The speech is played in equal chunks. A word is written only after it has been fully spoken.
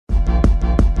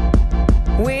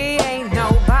We ain't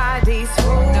nobody's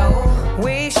fool. No.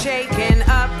 We shaking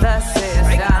up the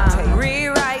system.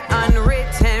 Rewrite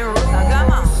unwritten rules.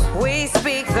 Come on. We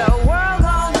speak, the world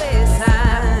gon'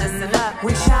 listen. Listen up.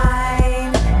 We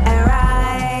shine and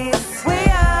rise. We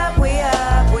up, we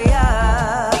up, we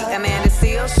up. The Amanda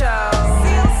Seales Show.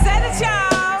 Seales said it,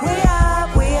 y'all. We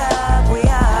up, we up, we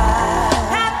up.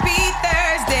 Happy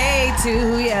Thursday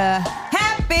to ya.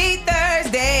 Happy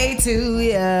Thursday to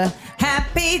ya.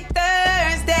 Happy Thursday.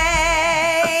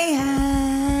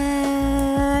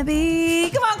 Happy.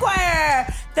 Come on, choir.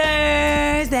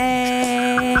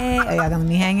 Thursday. Oh, y'all gonna leave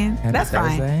me hanging? Happy That's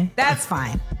Thursday. Fine. That's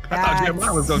fine. I thought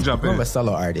Jeremiah was gonna jump in. More of a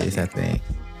solo artist, I think.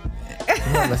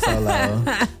 More of a solo.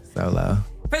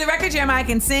 For the record, Jeremiah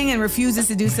can sing and refuses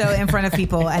to do so in front of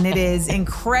people, and it is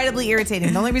incredibly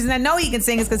irritating. The only reason I know he can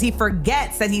sing is because he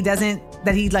forgets that he doesn't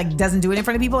do it in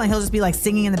front of people, and he'll just be like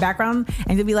singing in the background,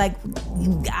 and he'll be like,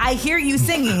 "I hear you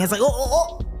singing." It's like,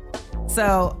 oh.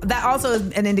 So that also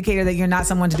is an indicator that you're not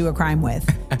someone to do a crime with,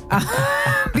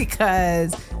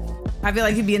 because I feel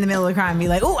like he'd be in the middle of the crime and be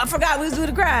like, "Oh, I forgot we was doing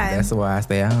a crime." That's why I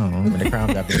stay at home when the crime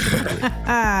got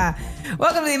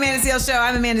Welcome to the Amanda Seales Show.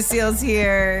 I'm Amanda Seales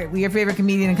here. We're your favorite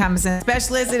comedian and common sense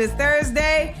specialist. It is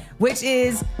Thursday, which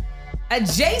is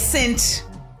adjacent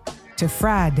to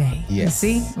Friday. Yes.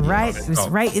 You see? Right? It's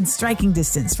right in striking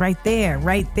distance. Right there.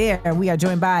 We are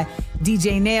joined by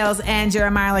DJ Nails and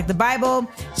Jeremiah Like the Bible.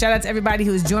 Shout out to everybody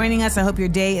who is joining us. I hope your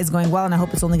day is going well, and I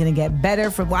hope it's only going to get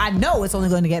better I know it's only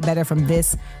going to get better from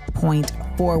this point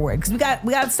forward, because we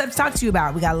got stuff to talk to you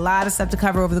about. We got a lot of stuff to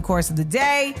cover over the course of the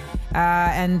day,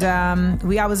 and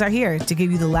we always are here to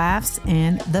give you the laughs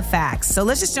and the facts. So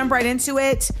let's just jump right into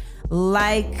it.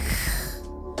 Like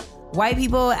white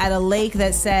people at a lake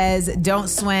that says "Don't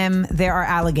swim, there are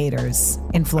alligators"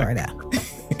 in Florida.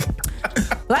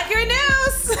 Like your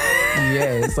news.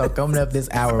 Yeah, so coming up this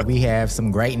hour, we have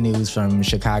some great news from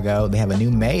Chicago. They have a new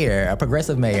mayor, a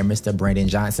progressive mayor, Mr. Brandon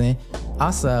Johnson.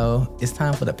 Also, it's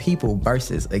time for the people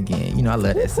versus again. You know, I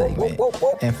love that segment.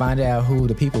 And find out who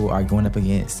the people are going up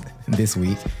against this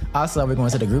week. Also, we're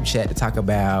going to the group chat to talk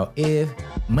about if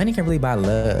money can really buy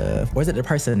love, or is it the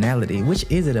personality? Which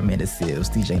is it, Amanda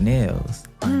Seales, DJ Nails?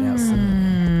 Find out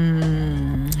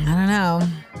soon. I don't know.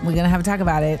 We're going to have to talk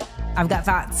about it. I've got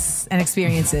thoughts and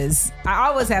experiences. I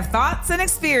always have thoughts and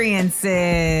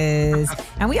experiences.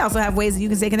 And we also have ways that you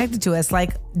can stay connected to us,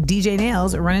 like DJ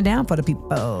Nails running down for the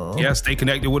people. Yeah, stay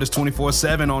connected with us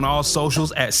 24/7 on all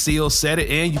socials at Seales Said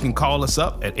It. And you can call us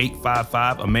up at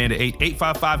 855-AMANDA-8,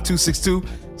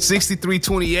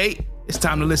 855-262-6328. It's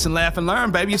time to listen, laugh, and learn,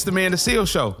 baby. It's the Amanda Seales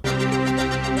Show.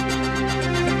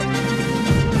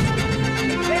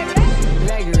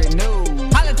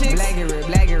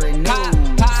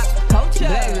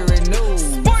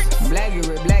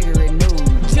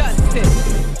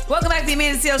 Welcome back to the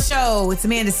Amanda Seales Show. It's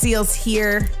Amanda Seales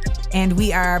here, and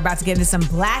we are about to get into some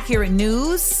Black Current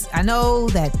news. I know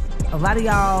that a lot of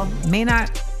y'all may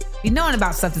not be knowing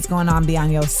about stuff that's going on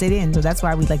beyond your city, and so that's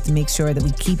why we'd like to make sure that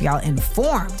we keep y'all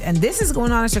informed. And this is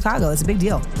going on in Chicago. It's a big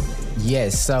deal.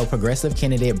 Yes, so progressive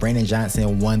candidate Brandon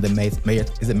Johnson won the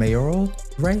mayoral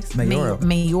race? Mayoral.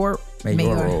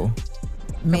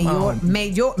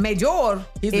 Major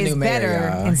He's is mayor,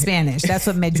 better y'all. in Spanish. That's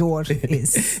what major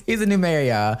is. He's a new mayor,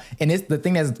 y'all. And it's the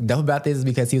thing that's dope about this is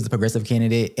because he was a progressive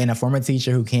candidate and a former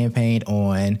teacher who campaigned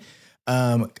on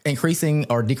increasing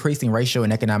or decreasing racial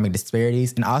and economic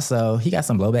disparities. And also, he got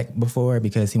some blowback before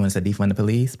because he wanted to defund the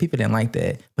police. People didn't like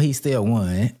that, but he still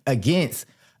won against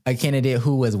a candidate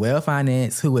who was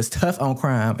well-financed, who was tough on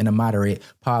crime, and a moderate,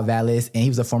 Paul Vallis, and he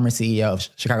was a former CEO of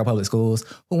Chicago Public Schools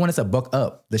who wanted to bulk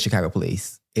up the Chicago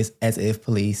police. It's as if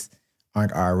police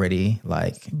aren't already,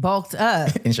 bulked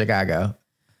up in Chicago.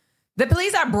 The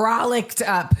police are brolicked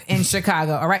up in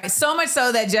Chicago, all right? So much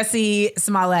so that Jesse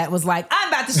Smollett was like, I'm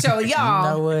about to show y'all. You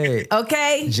know what?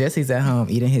 Okay? Jesse's at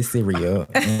home eating his cereal.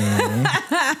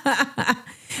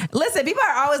 Listen, people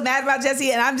are always mad about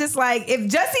Jesse, and I'm just like, if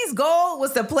Jesse's goal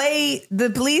was to play the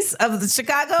police of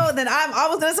Chicago, then I'm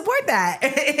always going to support that.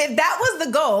 If that was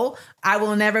the goal, I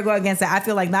will never go against that. I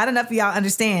feel like not enough of y'all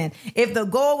understand. If the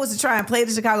goal was to try and play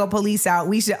the Chicago police out,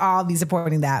 we should all be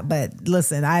supporting that. But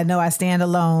listen, I know I stand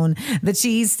alone. The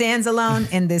cheese stands alone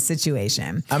in this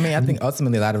situation. I mean, I think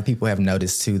ultimately a lot of people have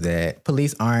noticed too that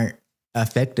police aren't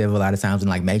effective a lot of times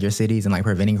in major cities and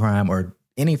preventing crime or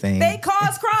anything. They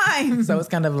cause crime. So it's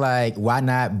kind of like, why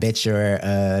not bet your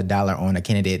dollar on a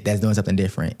candidate that's doing something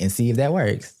different and see if that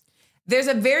works? There's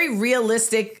a very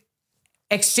realistic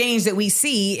exchange that we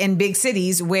see in big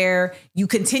cities where you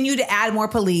continue to add more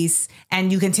police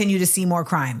and you continue to see more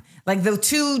crime. The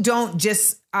two don't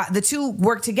just the two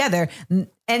work together, and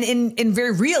in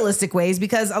very realistic ways,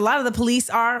 because a lot of the police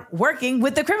are working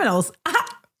with the criminals.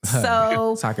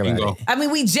 So talk about it. I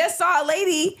mean, we just saw a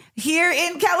lady here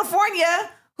in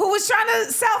California who was trying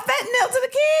to sell fentanyl to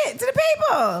the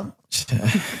people.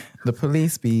 The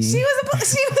police be. She was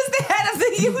the head of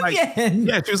the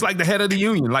union. She was like the head of the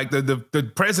union, like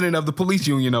the president of the police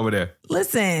union over there.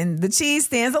 Listen, the cheese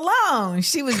stands alone.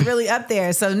 She was really up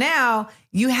there. So now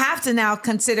you have to now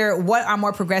consider what are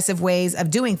more progressive ways of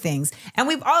doing things. And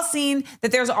we've all seen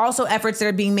that there's also efforts that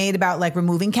are being made about like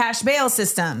removing cash bail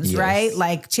systems, right?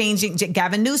 Like changing.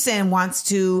 Gavin Newsom wants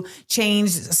to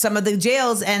change some of the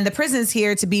jails and the prisons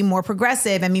here to be more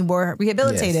progressive and be more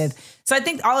rehabilitative. Yes. So I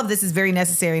think all of this is very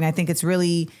necessary. And I think it's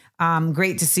really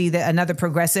great to see that another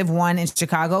progressive one in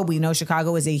Chicago. We know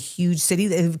Chicago is a huge city,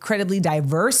 an incredibly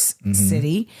diverse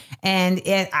city. And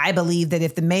I believe that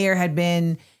if the mayor had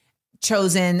been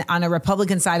chosen on a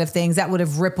Republican side of things, that would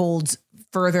have rippled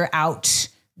further out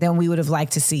than we would have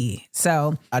liked to see.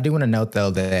 So I do want to note, though,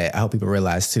 that I hope people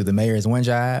realize, too, the mayor is one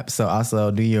job. So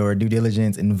also do your due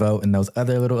diligence and vote in those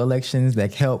other little elections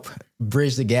that help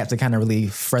bridge the gap to kind of really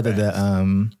further the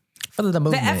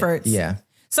movement. The efforts. Yeah.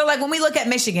 So like when we look at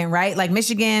Michigan, right? Like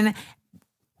Michigan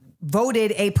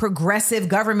voted a progressive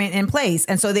government in place.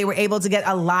 And so they were able to get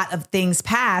a lot of things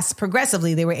passed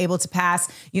progressively. They were able to pass,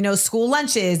 school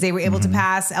lunches. They were able to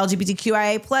pass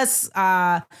LGBTQIA plus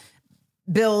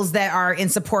bills that are in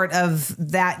support of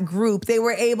that group. They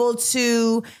were able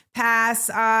to pass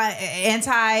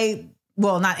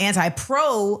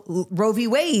pro Roe v.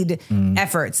 Wade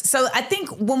efforts. So I think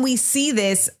when we see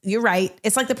this, you're right.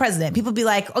 It's like the president. People be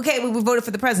like, okay, we voted for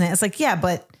the president. It's like, yeah,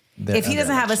 but if he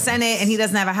doesn't have a Senate and he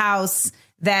doesn't have a House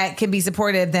that can be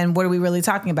supportive, then what are we really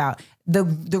talking about? The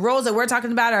roles that we're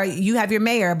talking about are you have your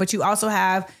mayor, but you also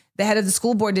have the head of the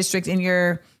school board district in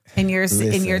your town,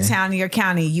 in your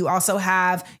county. You also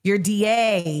have your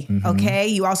DA. Okay.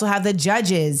 You also have the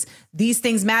judges. These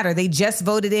things matter. They just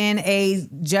voted in a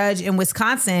judge in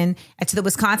Wisconsin to the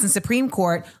Wisconsin Supreme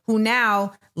Court, who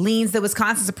now leans the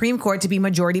Wisconsin Supreme Court to be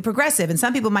majority progressive. And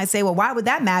some people might say, well, why would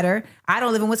that matter? I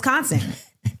don't live in Wisconsin.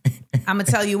 I'm going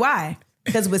to tell you why.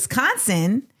 Because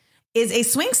Wisconsin is a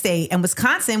swing state, and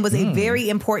Wisconsin was a very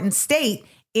important state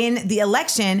in the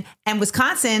election, and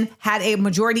Wisconsin had a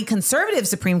majority conservative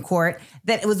Supreme Court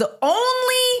that it was the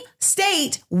only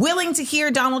state willing to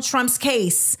hear Donald Trump's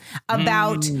case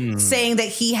about saying that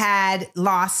he had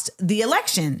lost the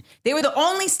election. They were the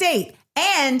only state.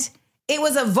 And it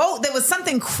was a vote that was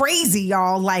something crazy,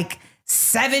 y'all, like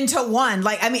 7-1.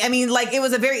 Like, I mean, like it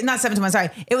was a very, not 7-1, sorry.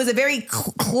 It was a very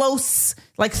close,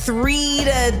 like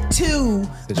 3-2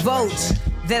 vote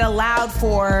that allowed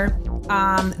for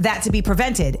that to be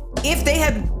prevented. If they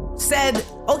had said,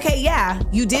 okay, yeah,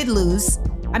 you did lose.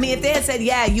 I mean, if they had said,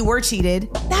 yeah, you were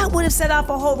cheated, that would have set off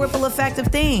a whole ripple effect of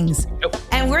things.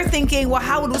 And we're thinking, well,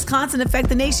 how would Wisconsin affect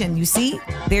the nation? You see,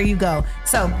 there you go.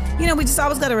 So, we just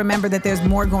always got to remember that there's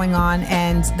more going on.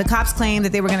 And the cops claim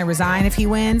that they were going to resign if he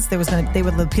wins.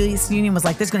 The police union was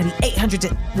like, there's going to be 800 to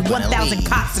 1,000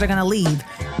 cops that are going to leave.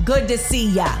 Good to see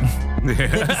ya. Good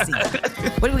to see ya.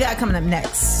 What do we got coming up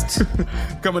next?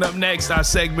 Coming up next, our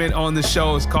segment on the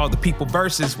show is called The People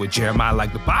Versus with Jeremiah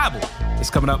Like the Bible. It's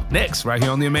coming up next right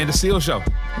here on The Amanda Seales Show.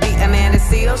 The Amanda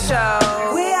Seales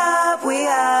Show. We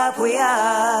up.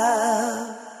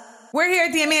 We're here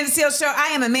at The Amanda Seales Show. I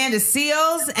am Amanda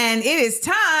Seales, and it is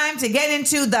time to get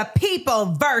into The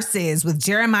People Versus with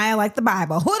Jeremiah Like the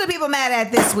Bible. Who are the people mad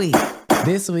at this week?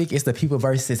 This week, it's The People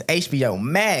versus HBO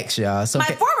Max, y'all. So my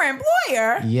former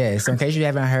employer. Yes. So in case you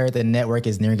haven't heard, the network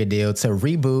is nearing a deal to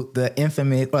reboot the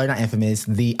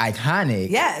the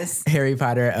iconic Harry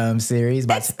Potter series.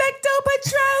 Expecto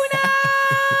Patronum!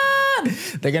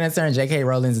 They're going to turn J.K.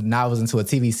 Rowling's novels into a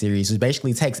TV series, which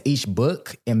basically takes each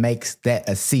book and makes that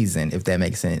a season, if that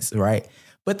makes sense, right?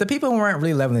 But the people weren't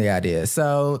really loving the idea.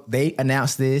 So they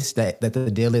announced this, that the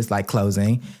deal is like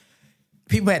closing.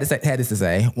 People had this to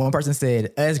say. One person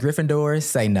said, us Gryffindors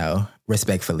say no,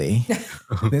 respectfully.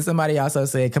 Then somebody also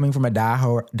said, coming from a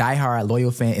diehard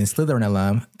loyal fan and Slytherin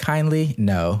alum, kindly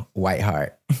no, white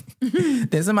heart.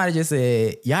 Then somebody just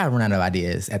said, y'all run out of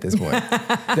ideas at this point.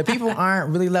 The people aren't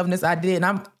really loving this idea. And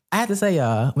I have to say,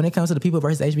 y'all, when it comes to the people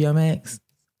versus HBO Max,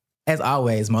 as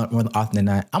always, more often than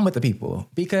not, I'm with the people.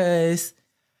 Because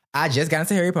I just got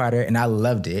into Harry Potter and I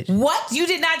loved it. What? You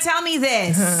did not tell me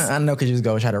this. I know, because you just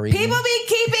go try to read People be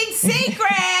keeping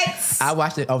secrets. I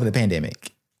watched it over the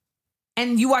pandemic.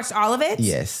 And you watched all of it?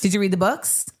 Yes. Did you read the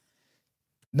books?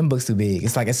 Them books too big.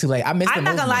 It's too late. I missed. I'm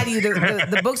not gonna lie to you.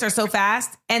 The books are so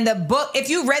fast, and the book. If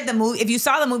you read the movie, if you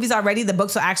saw the movies already, the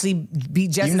books will actually be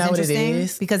just as interesting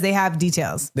because they have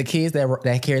details. The kids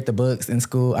that carried the books in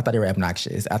school, I thought they were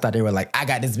obnoxious. I thought they were like, I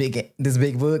got this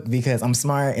big book because I'm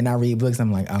smart and I read books.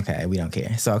 I'm like, okay, we don't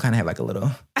care. So I kind of have like a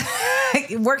little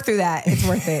work through that. It's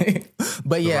worth it.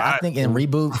 But yeah, I think in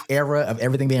reboot era of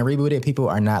everything being rebooted, people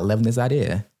are not loving this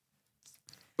idea.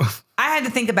 I had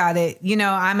to think about it. You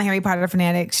know, I'm a Harry Potter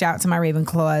fanatic. Shout out to my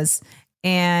Ravenclaws.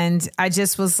 And I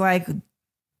just was like,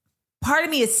 part of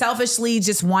me is selfishly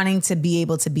just wanting to be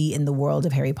able to be in the world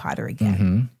of Harry Potter again.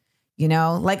 Mm-hmm. You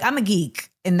know, like I'm a geek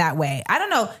in that way. I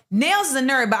don't know. Nails is a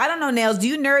nerd, but I don't know, Nails. Do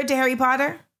you nerd to Harry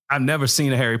Potter? I've never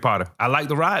seen a Harry Potter. I like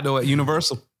the ride, though, at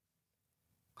Universal.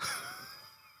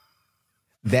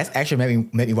 That's actually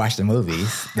made me watch the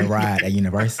movies, the ride at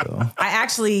Universal. I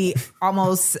actually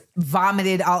almost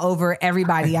vomited all over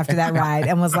everybody after that ride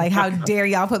and was like, how dare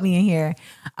y'all put me in here?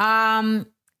 The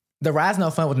ride's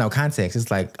no fun with no context. It's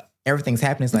like everything's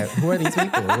happening. It's like, who are these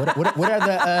people? What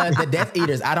are the Death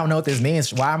Eaters? I don't know what this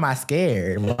means. Why am I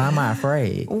scared? Why am I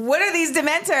afraid? What are these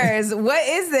Dementors? What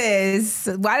is this?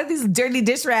 Why are these dirty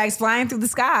dish rags flying through the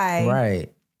sky?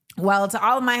 Right. Well, to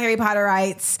all of my Harry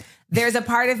Potterites, there's a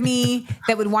part of me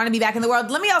that would want to be back in the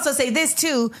world. Let me also say this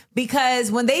too,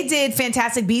 because when they did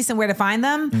Fantastic Beasts and Where to Find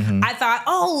Them, I thought,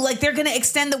 like they're going to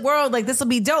extend the world. Like this will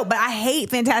be dope. But I hate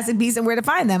Fantastic Beasts and Where to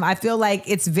Find Them. I feel like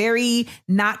it's very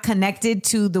not connected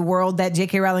to the world that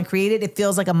J.K. Rowling created. It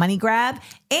feels like a money grab.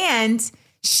 And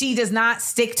she does not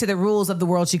stick to the rules of the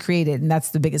world she created. And that's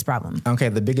the biggest problem. Okay,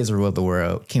 the biggest rule of the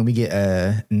world. Can we get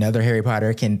another Harry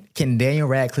Potter? Can Daniel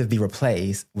Radcliffe be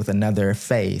replaced with another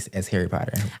face as Harry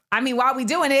Potter? I mean, while we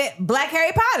doing it, Black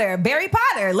Harry Potter, Barry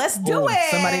Potter, let's do it.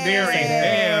 Somebody did say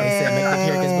that. They said make the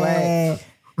characters black.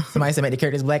 Somebody said make the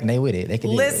characters black and they with it. They can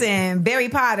listen, Barry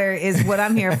Potter is what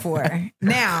I'm here for.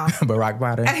 Now, Barack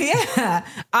Potter. Yeah.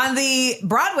 On the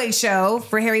Broadway show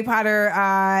for Harry Potter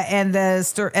and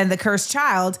the Cursed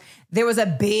Child, there was a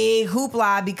big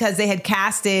hoopla because they had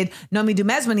casted Nomi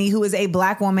Dumeswini, who is a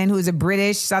black woman who is a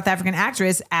British South African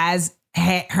actress, as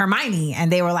Hermione.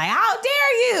 And they were like, how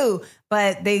dare you?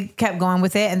 But they kept going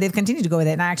with it and they've continued to go with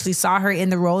it. And I actually saw her in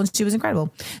the role and she was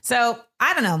incredible. So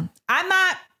I don't know. I'm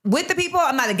not with the people.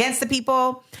 I'm not against the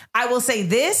people. I will say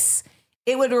this.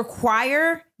 It would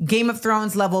require Game of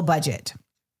Thrones level budget.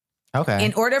 Okay.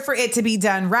 In order for it to be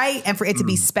done right and for it to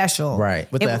be special.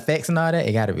 Right. With the effects and all that,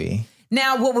 it got to be.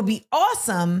 Now, what would be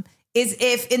awesome is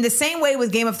if in the same way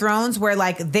with Game of Thrones, where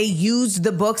like they used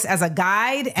the books as a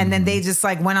guide and then they just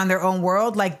like went on their own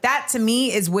world, like that to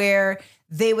me is where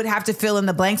they would have to fill in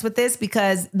the blanks with this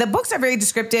because the books are very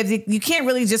descriptive. You can't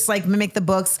really just like mimic the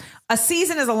books. A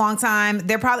season is a long time.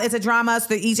 It's a drama,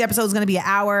 so each episode is going to be an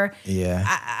hour. Yeah.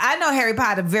 I know Harry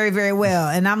Potter very, very well.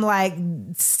 And I'm like,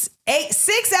 6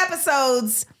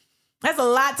 episodes. That's a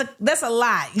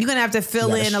lot. You're going to have to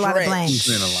fill in a lot of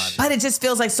blanks. But it just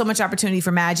feels like so much opportunity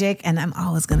for magic. And I'm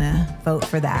always going to vote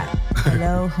for that.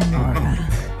 Hello, Homora.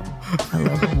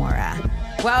 Hello,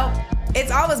 Homora. Well, it's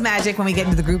always magic when we get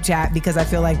into the group chat because I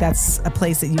feel like that's a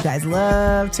place that you guys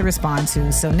love to respond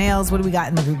to. So, Nails, what do we got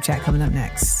in the group chat coming up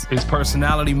next? Is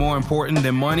personality more important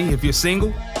than money if you're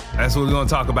single? That's what we're going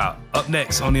to talk about. Up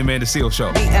next on The Amanda Seales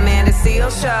Show. The Amanda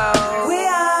Seales Show. We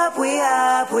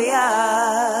up.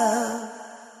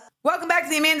 Welcome back to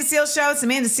The Amanda Seales Show. It's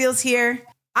Amanda Seales here.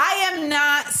 I am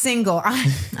not single.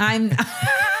 I'm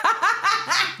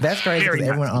That's crazy because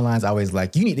everyone online is always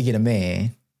like, you need to get a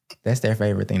man. That's their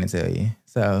favorite thing to tell you.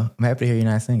 So I'm happy to hear you're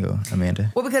not single,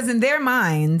 Amanda. Well, because in their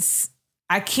minds,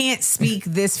 I can't speak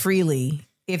this freely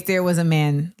if there was a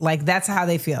man. Like, that's how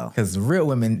they feel. Because real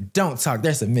women don't talk.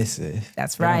 They're submissive.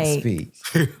 That's they right. Don't speak.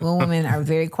 Real women are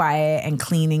very quiet and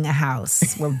cleaning a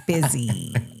house. We're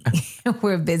busy.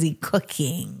 We're busy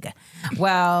cooking.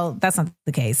 Well, that's not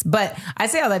the case. But I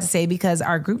say all that to say because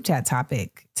our group chat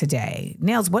topic today.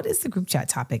 Nails, what is the group chat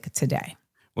topic today?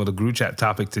 Well, the group chat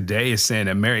topic today is saying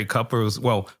that married couples,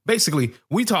 basically,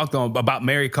 we talked about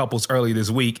married couples earlier this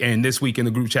week. And this week in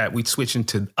the group chat, we switched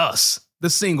into us, the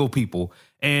single people.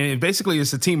 And basically,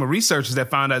 it's a team of researchers that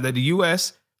found out that the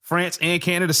U.S., France, and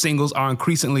Canada singles are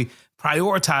increasingly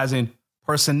prioritizing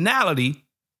personality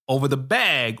over the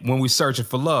bag when we're searching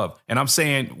for love. And I'm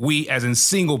saying we as in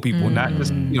single people, not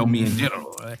just, me in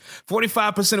general. Right?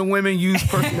 45% of women use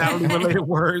personality-related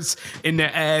words in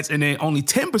their ads, and then only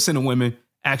 10% of women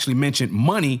actually mentioned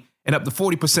money, and up to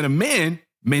 40% of men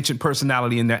mentioned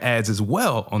personality in their ads as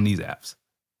well on these apps.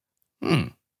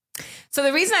 So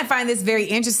the reason I find this very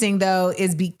interesting, though,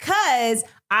 is because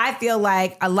I feel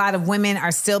like a lot of women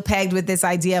are still pegged with this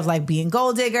idea of like being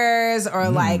gold diggers or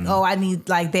like, oh, I need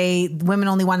like women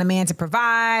only want a man to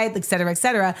provide, et cetera, et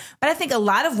cetera. But I think a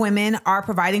lot of women are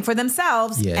providing for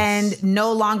themselves and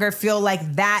no longer feel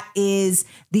like that is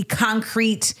the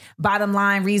concrete bottom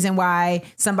line reason why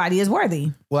somebody is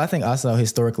worthy. Well, I think also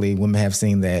historically women have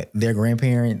seen that their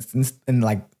grandparents and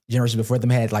like generations before them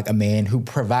had like a man who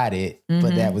provided,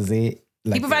 but that was it.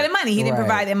 Like he provided money. He didn't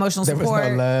provide emotional support. There was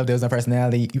no love. There was no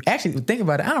personality. You actually think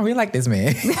about it. I don't really like this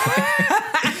man.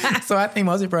 So I think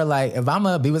most people are like, if I'm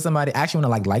going to be with somebody, I actually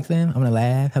want to like them. I'm going to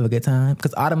laugh, have a good time.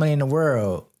 Because all the money in the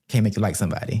world can't make you like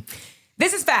somebody.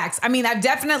 This is facts. I mean, I've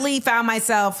definitely found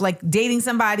myself like dating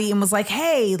somebody and was like,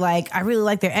 hey, like I really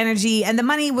like their energy. And the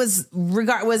money was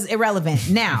irrelevant.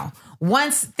 Now,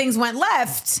 once things went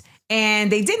left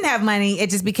and they didn't have money, it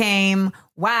just became,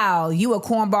 wow, you a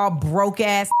cornball broke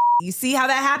ass. You see how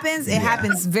that happens? It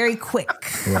happens very quick.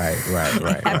 Right.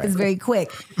 It happens very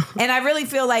quick. And I really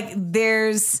feel like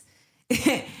there's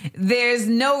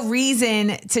no reason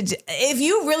to, if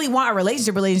you really want a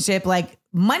relationship, like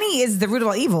money is the root of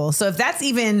all evil. So if that's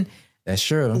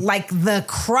true. Like the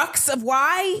crux of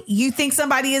why you think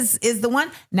somebody is the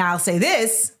one. Now I'll say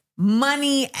this.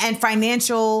 Money and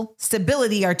financial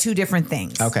stability are two different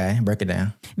things. Okay, break it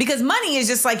down. Because money is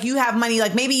just like you have money,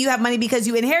 like maybe you have money because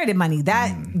you inherited money.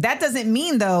 That doesn't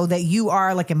mean though that you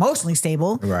are like emotionally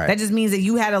stable. Right. That just means that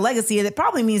you had a legacy, and it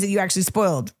probably means that you actually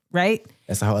spoiled, right?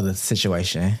 That's a whole other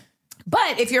situation.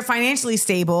 But if you're financially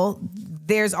stable,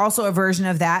 there's also a version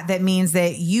of that means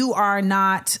that you are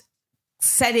not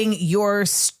setting your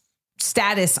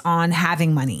status on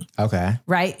having money. Okay.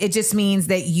 Right? It just means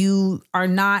that you are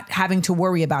not having to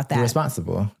worry about that. You're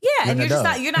responsible. Yeah, and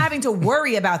you're not having to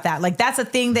worry about that. Like that's a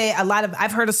thing that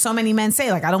I've heard of so many men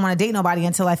say, like, I don't want to date nobody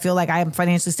until I feel like I am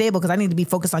financially stable because I need to be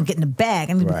focused on getting the bag.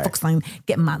 I need to be focused on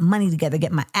getting my money together,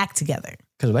 getting my act together.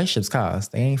 Because relationships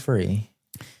cost. They ain't free.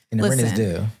 And the rent is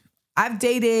due. I've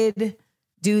dated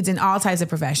dudes in all types of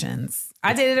professions.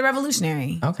 I dated a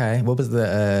revolutionary. Okay. What was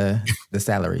the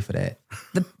salary for that?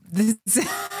 That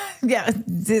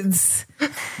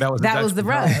was the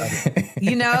rub.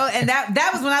 You know, and that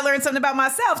was when I learned something about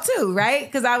myself too, right?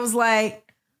 Because I was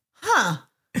like,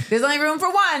 there's only room for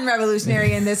one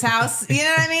revolutionary in this house. You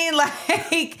know what I mean?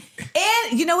 Like,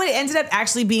 and you know what? It ended up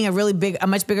actually being a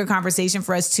much bigger conversation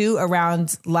for us too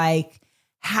around like,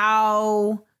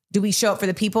 how do we show up for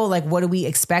the people? Like, what do we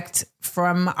expect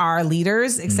from our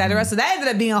leaders, et cetera? So that ended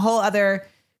up being a whole other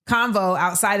convo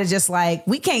outside of just like,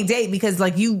 we can't date because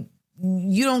like you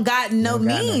don't got no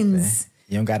means.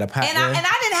 You don't got a partner. And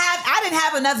I didn't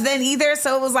have enough then either.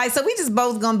 So it was like, so we just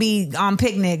both gonna be on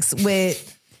picnics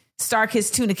with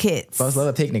Star-Kissed tuna kits. Folks love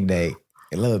a picnic date.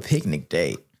 They love a picnic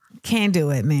date. Can't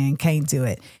do it, man. Can't do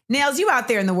it. Nails, you out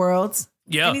there in the world.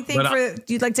 Yeah. Anything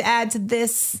you'd like to add to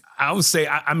this? I would say,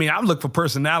 I mean, I look for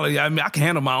personality. I mean, I can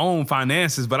handle my own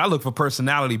finances, but I look for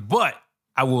personality. But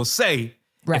I will say,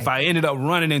 if I ended up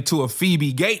running into a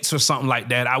Phoebe Gates or something like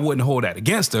that, I wouldn't hold that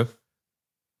against her.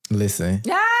 Listen.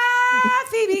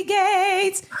 Phoebe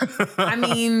Gates. I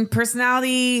mean,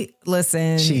 personality,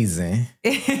 listen. Cheesing.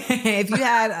 If you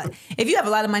have a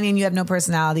lot of money and you have no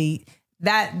personality,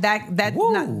 that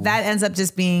ends up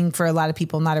just being, for a lot of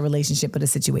people, not a relationship, but a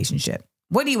situationship.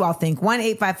 What do you all think?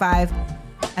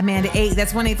 1-855-AMANDA-8.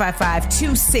 That's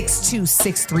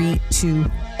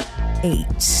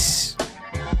 1-855-262-6328.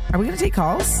 Are we going to take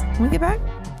calls when we get back?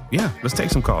 Yeah, let's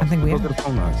take some calls. I think we Go are. to the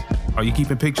phone lines. Are you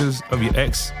keeping pictures of your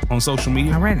ex on social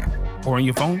media? All right. Or on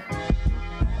your phone?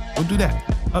 We'll do that.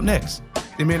 Up next,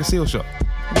 the Amanda Seales Show.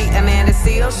 The Amanda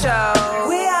Seales Show.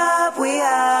 We up.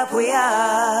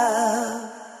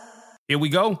 Here we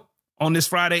go. On this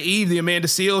Friday Eve, the Amanda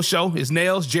Seales Show is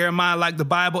Nails, Jeremiah Like the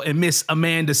Bible, and Miss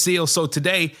Amanda Seales. So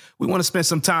today, we want to spend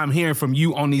some time hearing from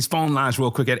you on these phone lines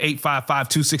real quick at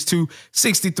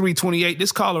 855-262-6328.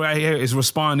 This caller right here is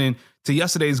responding to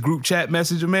yesterday's group chat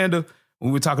message, Amanda,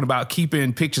 when we were talking about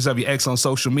keeping pictures of your ex on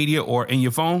social media or in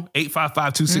your phone.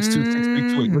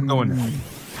 855-262-6328. What's going on?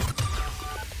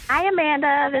 Hi,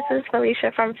 Amanda. This is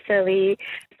Felicia from Philly.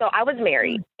 So I was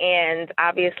married, and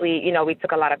obviously, you know, we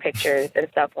took a lot of pictures and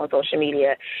stuff on social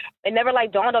media. It never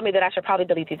dawned on me that I should probably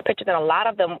delete these pictures, and a lot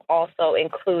of them also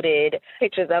included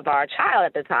pictures of our child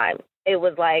at the time. It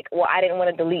was like, well, I didn't want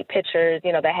to delete pictures,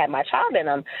 you know, that had my child in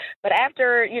them. But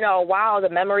after, you know, a while, the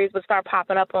memories would start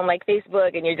popping up on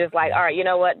Facebook, and you're just like, all right, you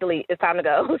know what, delete, it's time to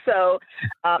go. So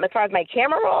as far as my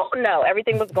camera roll, no,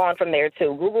 everything was gone from there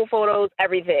too. Google Photos,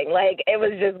 everything. It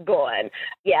was just gone.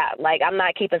 Yeah, I'm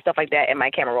not keeping stuff like that in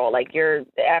my camera roll.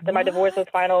 After my divorce was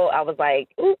final, I was like,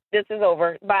 oop, this is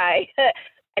over. Bye.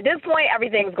 At this point,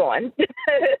 everything's gone.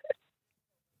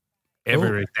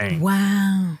 everything.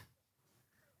 Wow.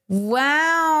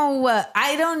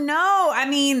 I don't know. I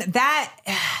mean,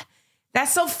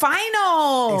 that's so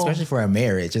final. Especially for a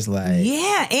marriage. It's like.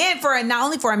 Yeah. And for not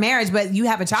only for a marriage, but you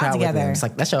have a child together. It's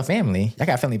like, that's your family. I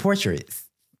got family portraits.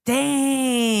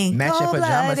 Dang. Matching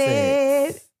pajama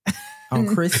sets on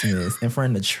Christmas in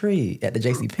front of the tree at the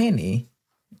JCPenney.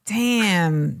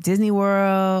 Damn. Disney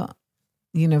World,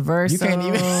 Universal. You can't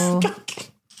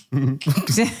even.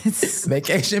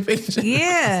 Vacation picture.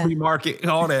 Yeah. Free market,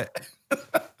 all that.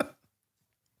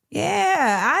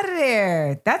 Yeah, out of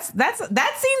there. That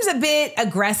seems a bit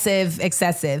aggressive,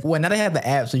 excessive. Well, now they have the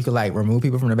app so you can like remove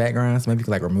people from the background. So maybe you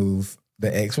can like remove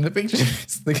the X from the picture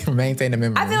so they can maintain the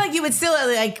memory. I feel like you would still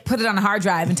like put it on a hard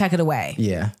drive and tuck it away.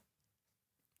 Yeah.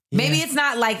 Maybe it's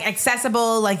not like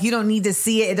accessible. Like you don't need to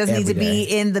see it. It doesn't need to be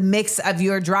in the mix of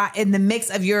your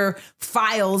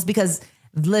files because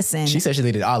listen. She said she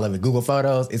deleted all of it. Google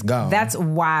Photos, it's gone. That's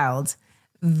wild.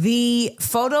 The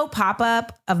photo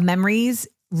pop-up of memories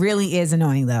really is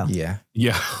annoying though. Yeah.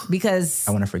 Because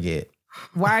I want to forget.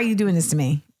 Why are you doing this to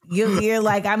me? You're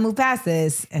like, I moved past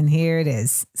this and here it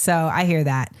is. So I hear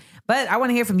that. But I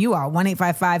want to hear from you all.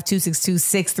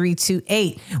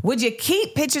 1-855-262-6328. Would you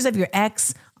keep pictures of your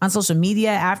ex on social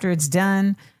media after it's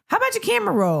done? How about your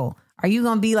camera roll? Are you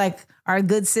going to be like our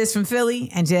good sis from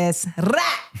Philly and just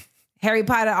Harry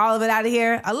Potter, all of it out of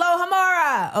here? Aloha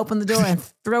Mora! Open the door and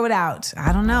throw it out.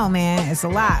 I don't know, man. It's a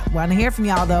lot. Want to hear from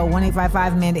y'all, though.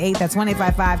 1-855-AMANDA-8. That's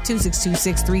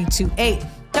 1-855-262-6328.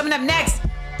 Coming up next,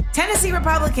 Tennessee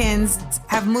Republicans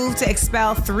have moved to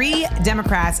expel 3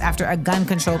 Democrats after a gun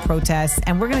control protest.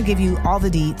 And we're going to give you all the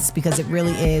deets because it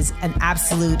really is an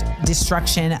absolute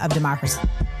destruction of democracy.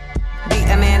 The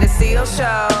Amanda Seales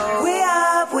Show. We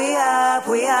up, we up,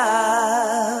 we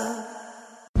up.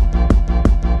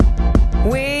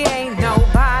 We ain't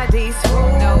nobody's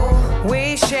fool. No.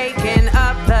 We shaking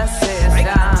up the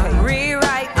system.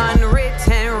 Rewrite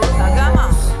unwritten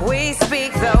rules. We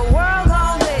speak, the world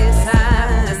gon'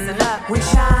 listen. Listen up. We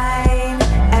shine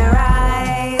and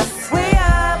rise. We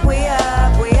up, we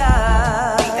up, we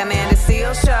up. The Amanda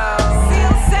Seales Show.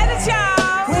 Seales said it,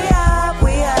 y'all. We up,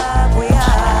 we up, we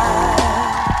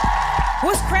up.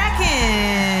 What's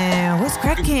cracking? What's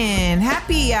cracking?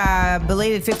 Happy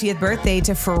belated 50th birthday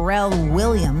to Pharrell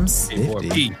Williams.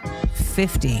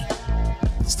 50.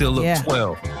 Still look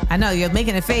 12. I know you're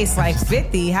making a face like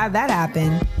 50. How'd that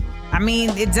happen? I mean,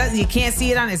 it does. You can't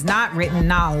see it on. It's not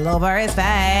written all over his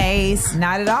face.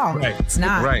 Not at all. Right. It's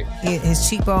not. Right. His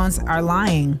cheekbones are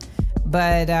lying.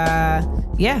 But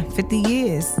 50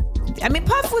 years. I mean,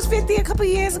 Puff was 50 a couple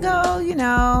years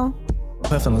ago.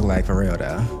 Puff don't look like Pharrell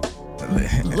though.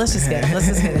 Let's just get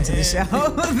into the show.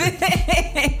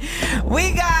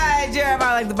 We got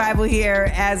Jeremiah Like the Bible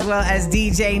here, as well as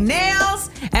DJ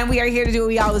Nails, and we are here to do what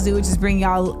we always do, which is bring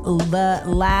y'all the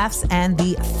laughs and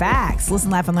the facts. Listen,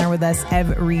 laugh, and learn with us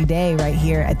every day right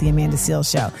here at the Amanda Seales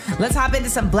Show. Let's hop into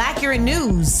some Black Urine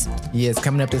news. Yes,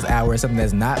 coming up this hour, something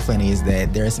that's not funny is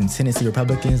that there are some Tennessee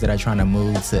Republicans that are trying to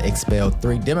move to expel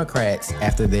 3 Democrats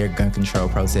after their gun control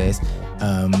protest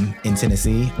in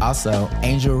Tennessee. Also,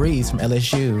 Angel Reese from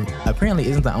LSU apparently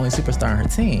isn't the only superstar on her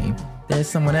team. There's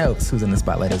someone else who's in the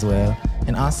spotlight as well.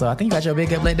 And also, I think you got your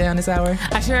big up let down this hour.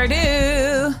 I sure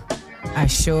do.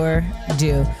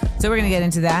 So we're going to get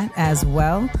into that as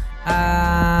well.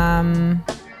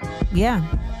 Yeah.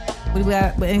 What do we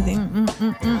got? Anything?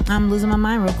 I'm losing my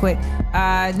mind real quick.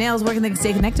 Nails, where can they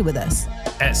stay connected with us?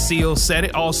 At Seales Said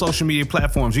It, all social media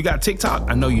platforms. You got TikTok?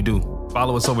 I know you do.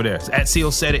 Follow us over there. It's at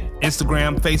Seales Said It,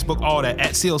 Instagram, Facebook, all that.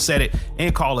 At Seales Said It,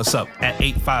 and call us up at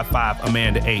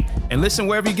 855-AMANDA-8. And listen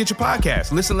wherever you get your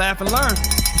podcast. Listen, laugh, and learn.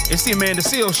 It's the Amanda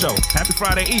Seales Show. Happy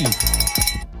Friday Eve.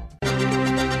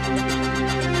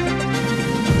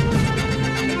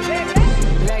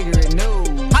 Black news.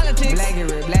 Politics. Black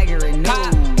news.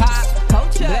 Pop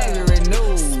culture. Black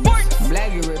news. Sports.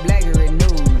 Black news.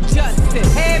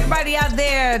 Justice. Hey, everybody out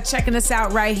there checking us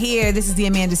out right here. This is the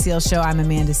Amanda Seales Show. I'm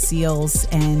Amanda Seales,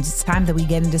 and it's time that we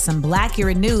get into some Black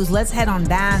Urine news. Let's head on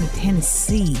down to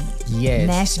Tennessee. Yes.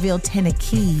 Nashville,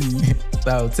 Tennessee.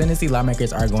 So Tennessee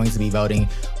lawmakers are going to be voting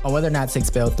on whether or not to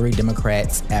expel 3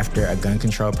 Democrats after a gun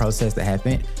control protest that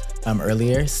happened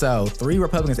earlier. So 3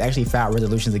 Republicans actually filed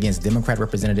resolutions against Democrat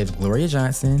Representatives Gloria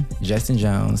Johnson, Justin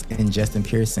Jones, and Justin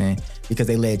Pearson because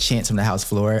they led chants from the House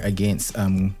floor against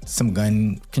some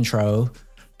gun control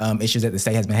issues that the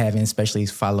state has been having, especially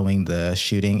following the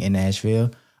shooting in Nashville.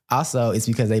 Also, it's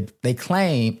because the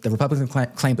Republicans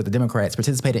claim that the Democrats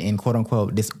participated in quote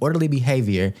unquote disorderly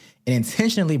behavior and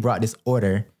intentionally brought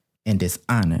disorder and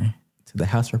dishonor to the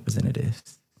House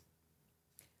representatives.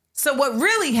 So what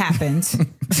really happened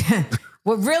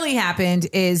What really happened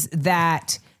is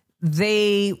that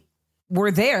they were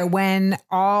there when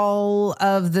all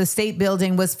of the state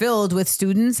building was filled with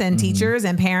students and teachers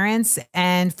and parents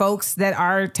and folks that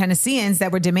are Tennesseans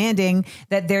that were demanding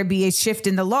that there be a shift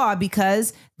in the law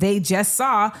because they just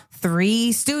saw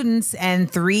 3 students and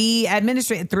 3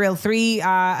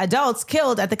 adults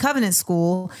killed at the Covenant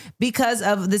School because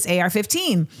of this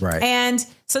AR-15. Right. And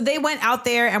so they went out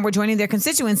there and were joining their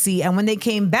constituency. And when they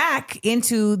came back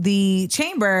into the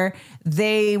chamber,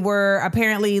 they were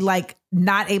apparently like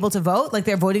not able to vote, like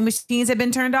their voting machines had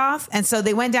been turned off. And so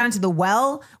they went down to the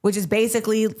well, which is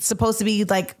basically supposed to be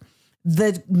like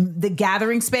the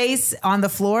gathering space on the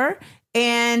floor.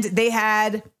 And they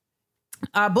had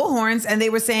bullhorns, and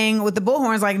they were saying with the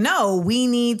bullhorns, like, no, we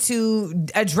need to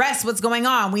address what's going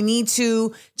on. We need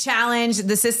to challenge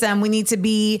the system. We need to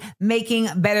be making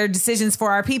better decisions for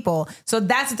our people. So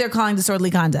that's what they're calling disorderly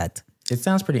conduct. It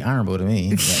sounds pretty honorable to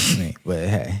me. But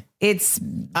hey,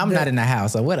 I'm not in the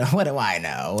house, so what do I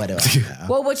know? What do I know?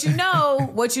 Well, what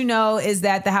you know is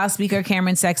that the House Speaker,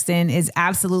 Cameron Sexton, is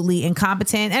absolutely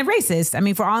incompetent and racist. I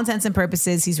mean, for all intents and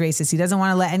purposes, he's racist. He doesn't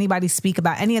want to let anybody speak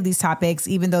about any of these topics,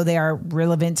 even though they are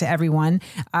relevant to everyone.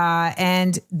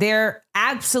 And they're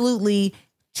absolutely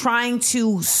trying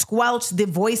to squelch the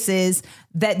voices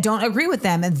that don't agree with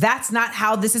them. And that's not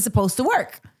how this is supposed to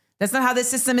work. That's not how this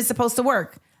system is supposed to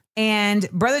work. And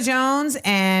Brother Jones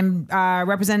and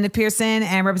Representative Pearson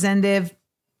and Representative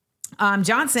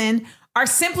Johnson are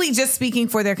simply just speaking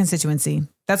for their constituency.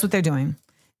 That's what they're doing.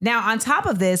 Now, on top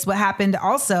of this, what happened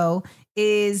also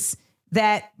is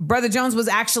that Brother Jones was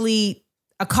actually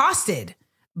accosted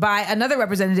by another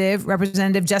representative,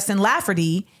 Representative Justin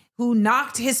Lafferty, who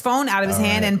knocked his phone out of his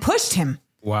hand and pushed him.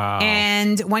 Wow.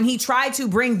 And when he tried to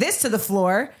bring this to the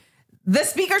floor, the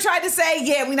speaker tried to say,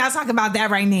 yeah, we're not talking about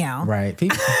that right now. Right.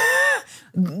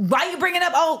 Why you bringing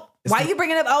up It's a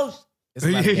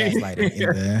lot of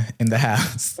gaslighting in the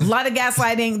house. A lot of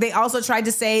gaslighting. They also tried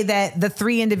to say that the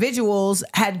 3 individuals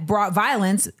had brought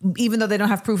violence, even though they don't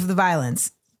have proof of the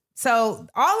violence. So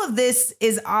all of this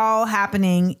is all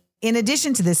happening. In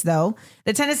addition to this, though,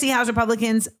 the Tennessee House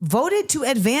Republicans voted to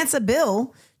advance a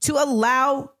bill to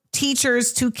allow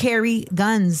teachers to carry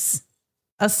guns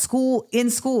in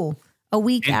school a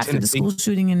week after the school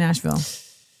shooting in Nashville.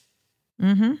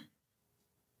 Mm-hmm.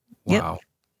 Wow. Yep.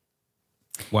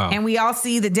 Wow. And we all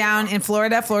see that down in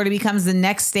Florida becomes the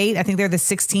next state. I think they're the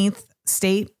 16th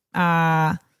state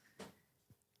to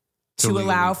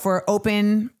allow for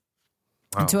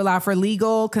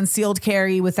legal concealed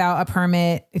carry without a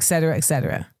permit, et cetera, et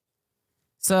cetera.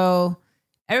 So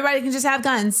everybody can just have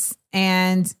guns,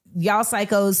 and y'all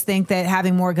psychos think that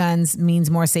having more guns means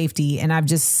more safety. And I've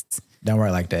just... Don't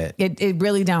work like that. It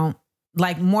really don't.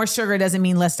 Like, more sugar doesn't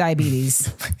mean less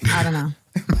diabetes. I don't know.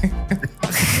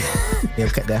 Yeah,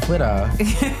 cut that foot off.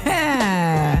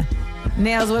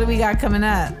 Nails, what do we got coming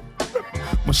up?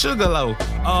 My sugar low.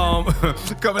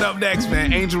 Coming up next,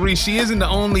 man, Angel Reese. She isn't the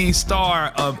only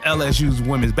star of LSU's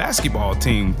women's basketball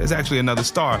team. There's actually another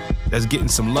star that's getting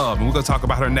some love, and we're gonna talk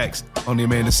about her next on the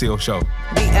Amanda Seales Show.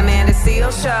 The Amanda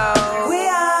Seales Show. We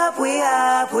up.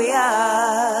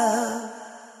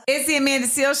 It's the Amanda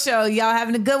Seales Show. Y'all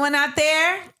having a good one out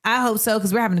there? I hope so,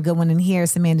 because we're having a good one in here.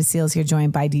 It's Amanda Seales here,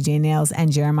 joined by DJ Nails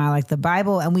and Jeremiah Like the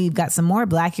Bible. And we've got some more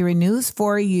Black Era news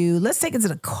for you. Let's take it to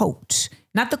the court.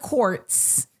 Not the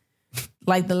courts,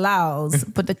 like the laws,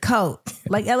 but the coat,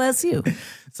 like LSU.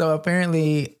 So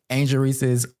apparently Angel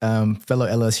Reese's fellow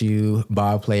LSU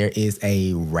ball player is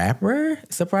a rapper,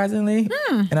 surprisingly.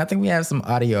 And I think we have some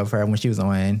audio of her when she was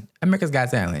on America's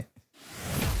Got Talent.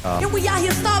 And we out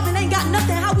here starving, ain't got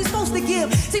nothing, how we supposed to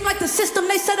give? Seem like the system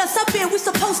they set us up in, we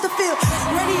supposed to feel.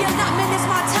 Ready or not, man, it's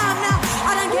my time now.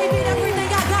 I done gave it everything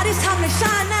I got, it's time to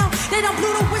shine now. They done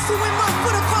blew the whistle and my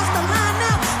foot across the line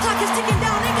now. Clock is ticking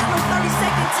down, ain't got no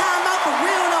 30-second time out for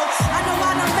real though. I know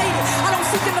I done made it, I don't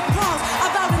seek an applause.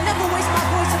 I vow to never waste my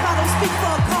voice if I don't speak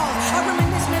for a cause. I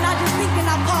reminisce, man, I just think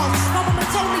and I pause. My mama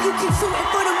told me you keep shooting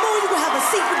for the moon, you will have a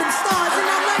seat with them stars. And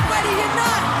I'm like, ready or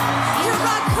not, here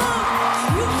I come.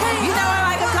 I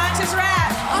like a conscious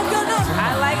rap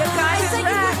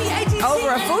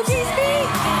over a Fuji's beat.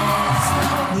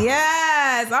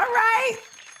 Yes, all right.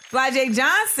 Fly J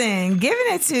Johnson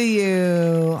giving it to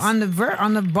you on the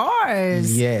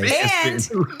bars.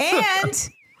 Yes. And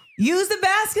use the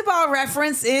basketball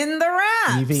reference in the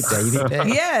rap. You beat that.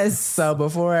 Yes. So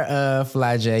before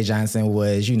Fly J Johnson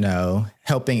was,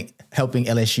 helping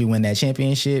LSU win that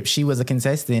championship, she was a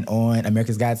contestant on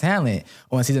America's Got Talent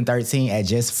on season 13 at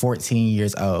just 14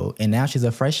 years old. And now she's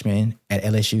a freshman at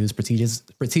LSU's prestigious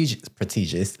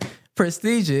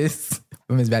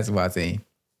women's basketball team.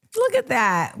 Look at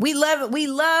that. We love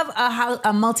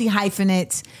a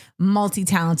multi-hyphenate,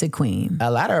 multi-talented queen.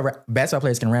 A lot of basketball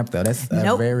players can rap though. That's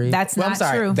Nope, very. that's not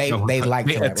true. They like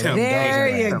to rap. attempt. There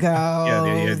you go.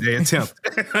 Yeah, they attempt.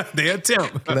 They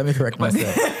attempt. Let me correct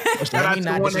myself. Shout out to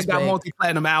the one that got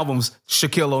multi-platinum albums,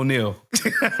 Shaquille O'Neal.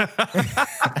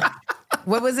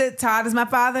 What was it? Todd is my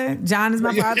father. John is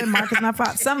my father. Mark is my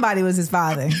father. Somebody was his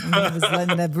father. And he was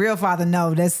letting the real father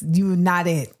know that's you not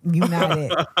it. You not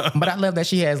it. But I love that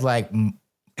she has like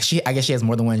I guess she has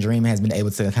more than one dream and has been able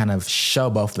to kind of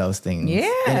show both those things. Yeah.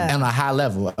 And on a high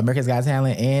level. America's Got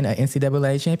Talent and an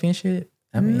NCAA championship.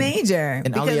 I mean, major.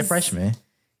 And only a freshman.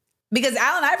 Because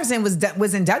Allen Iverson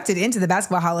was inducted into the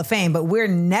Basketball Hall of Fame, but we're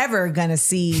never going to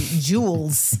see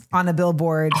Jules on a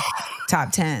Billboard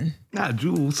top 10. Not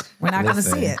Jules. We're not going to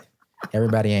see it.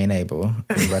 Everybody ain't able.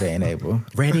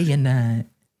 Ready or not.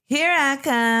 Here I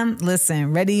come.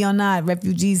 Listen, ready or not,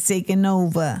 refugees taking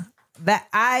over.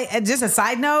 Just a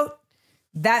side note,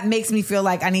 that makes me feel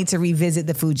like I need to revisit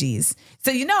the Fugees.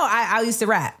 So, I used to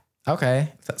rap.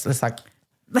 Okay. So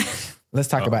let's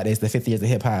talk about this, the 50 years of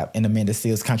hip hop and Amanda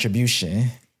Seales' contribution.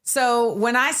 So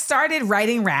when I started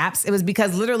writing raps, it was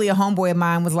because literally a homeboy of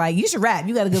mine was like, you should rap.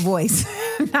 You got a good voice.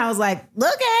 And I was like,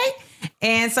 okay.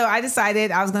 And so I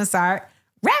decided I was going to start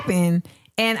rapping.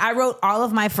 And I wrote all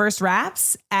of my first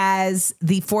raps as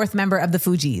the fourth member of the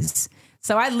Fugees.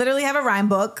 So I literally have a rhyme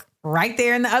book right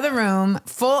there in the other room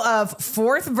full of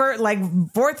fourth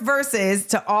verses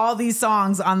to all these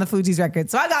songs on the Fugees record.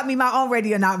 So I got me my own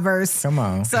Ready or Not verse. Come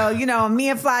on. So, me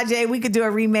and Fly J, we could do a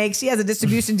remake. She has a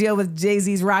distribution deal with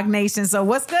Jay-Z's Rock Nation. So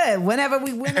what's good? Whenever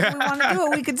we want to do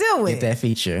it, we could do it.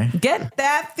 Get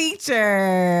that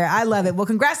feature. I love it. Well,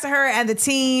 congrats to her and the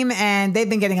team. And they've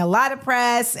been getting a lot of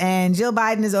press. And Jill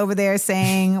Biden is over there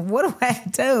saying, what do I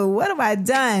do? What have I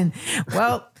done?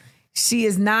 Well, she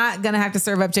is not going to have to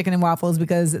serve up chicken and waffles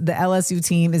because the LSU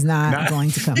team is not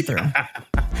going to come through.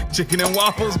 Chicken and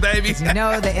waffles, baby.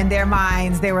 That in their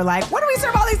minds, they were like, what do we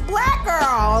serve all these black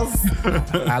girls?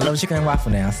 I love chicken and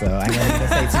waffle now, so I ain't going to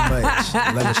say too much.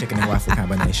 I love the chicken and waffle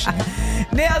combination.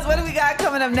 Nails, what do we got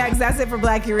coming up next? That's it for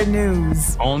Black Hero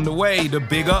News. On the way, the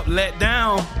Big Up, Let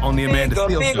Down on the Amanda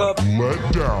Seales Show.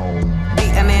 Let Down.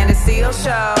 The Amanda Seales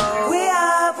Show. We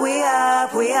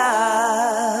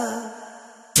up.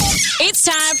 It's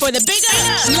time for the Big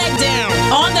Up, Let Down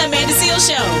on the Amanda Seales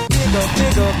Show. Let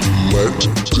Down.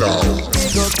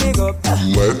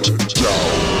 Let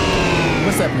Down.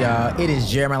 What's up, y'all? It is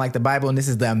Jeremiah Like the Bible, and this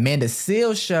is the Amanda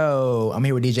Seales Show. I'm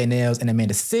here with DJ Nails and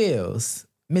Amanda Seales.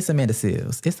 Miss Amanda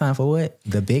Seales, it's time for what?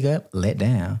 The Big Up, Let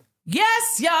Down.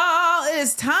 Yes, y'all, it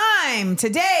is time.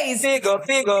 Today's Big Up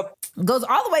goes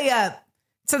all the way up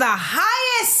to the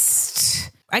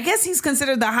highest. I guess he's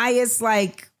considered the highest,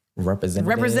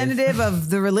 representative of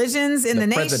the religions in the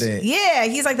nation. President. Yeah,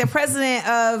 he's like the president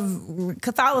of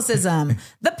Catholicism.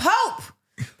 The Pope.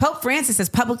 Pope Francis has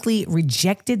publicly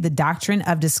rejected the doctrine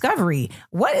of discovery.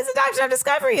 What is the doctrine of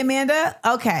discovery, Amanda?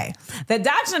 Okay. The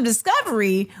doctrine of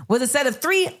discovery was a set of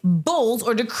 3 bulls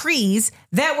or decrees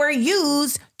that were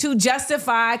used to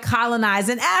justify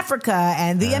colonizing Africa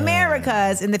and the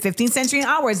Americas in the 15th century and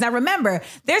onwards. Now, remember,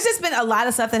 there's just been a lot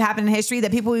of stuff that happened in history that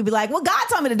people would be like, well, God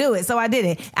told me to do it, so I did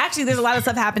it. Actually, there's a lot of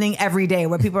stuff happening every day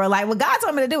where people are like, well, God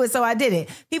told me to do it, so I did it.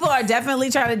 People are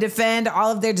definitely trying to defend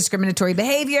all of their discriminatory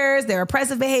behaviors, their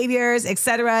oppressive behaviors,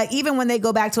 etc. Even when they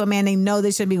go back to a man they know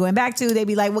they shouldn't be going back to, they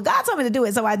be like, well, God told me to do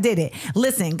it, so I did it.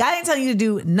 Listen, God didn't tell you to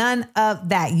do none of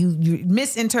that. You're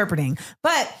misinterpreting.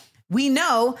 But we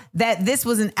know that this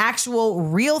was an actual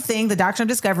real thing, the doctrine of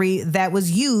discovery, that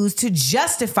was used to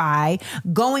justify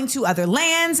going to other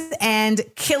lands and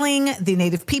killing the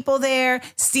native people there,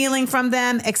 stealing from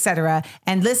them, etc.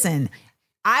 And listen,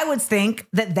 I would think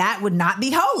that would not be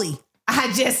holy. I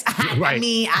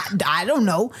don't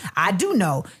know. I do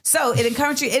know. So it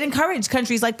encouraged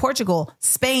countries like Portugal,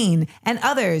 Spain, and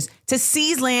others to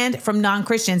seize land from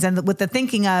non-Christians, and with the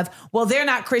thinking of, well, they're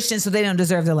not Christians, so they don't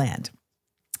deserve the land.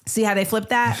 See how they flipped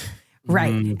that?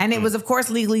 Right. Mm-hmm. And it was, of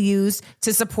course, legally used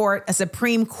to support a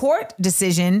Supreme Court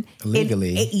decision.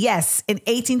 Legally? In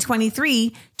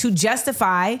 1823 to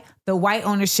justify the white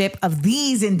ownership of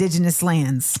these indigenous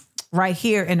lands right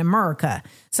here in America.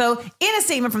 So in a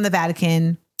statement from the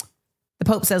Vatican, the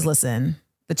Pope says, listen,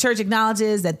 the church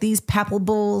acknowledges that these papal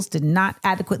bulls did not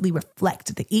adequately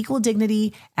reflect the equal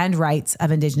dignity and rights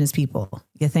of indigenous people.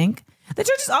 You think? The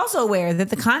church is also aware that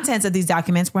the contents of these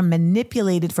documents were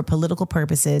manipulated for political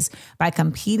purposes by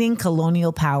competing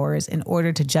colonial powers in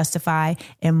order to justify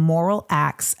immoral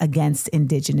acts against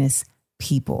indigenous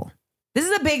people. This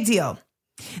is a big deal.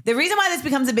 The reason why this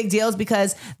becomes a big deal is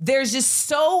because there's just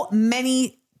so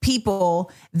many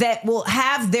people that will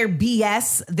have their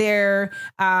BS, their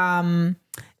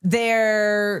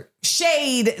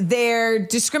shade, their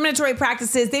discriminatory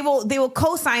practices. They will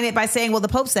co-sign it by saying, well, the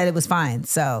Pope said it was fine.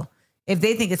 So if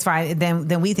they think it's fine,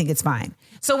 then we think it's fine.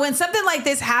 So when something like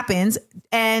this happens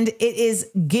and it is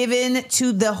given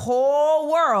to the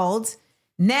whole world,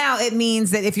 now it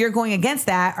means that if you're going against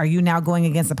that, are you now going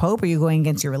against the Pope? Are you going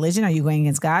against your religion? Are you going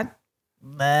against God?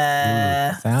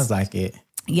 Sounds like it.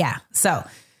 Yeah. So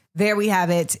there we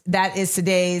have it. That is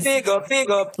today's.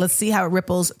 Let's see how it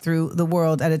ripples through the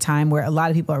world at a time where a lot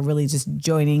of people are really just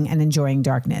joining and enjoying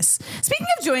darkness. Speaking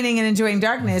of joining and enjoying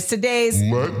darkness, today's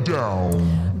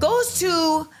Letdown goes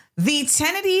to the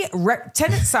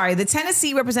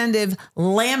Tennessee Representative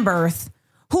Lamberth,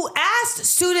 who asked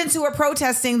students who were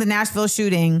protesting the Nashville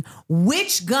shooting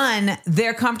which gun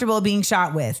they're comfortable being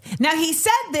shot with. Now, he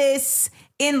said this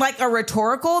in like a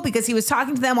rhetorical because he was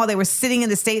talking to them while they were sitting in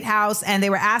the State House and they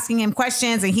were asking him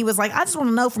questions. And he was like, I just want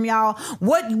to know from y'all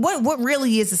what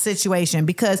really is the situation,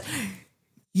 because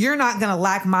you're not going to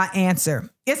like my answer.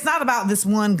 It's not about this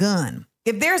one gun.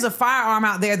 If there's a firearm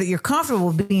out there that you're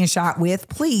comfortable being shot with,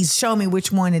 please show me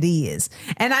which one it is.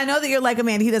 And I know that you're like,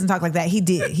 Amanda, he doesn't talk like that. He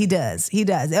does.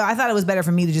 I thought it was better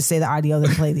for me to just say the audio than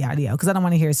play the audio because I don't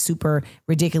want to hear a super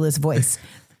ridiculous voice.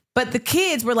 But the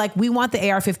kids were like, we want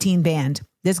the AR-15 banned.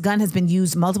 This gun has been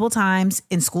used multiple times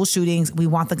in school shootings. We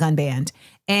want the gun banned.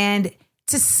 And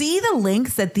to see the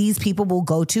lengths that these people will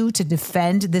go to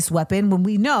defend this weapon when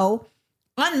we know,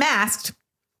 unmasked,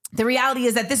 the reality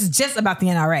is that this is just about the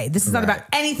NRA. This is not about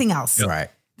anything else. Right.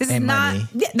 This and is not. Money.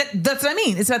 Yeah, that's what I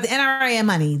mean. It's about the NRA and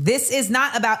money. This is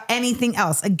not about anything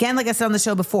else. Again, like I said on the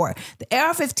show before, the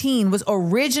AR-15 was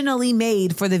originally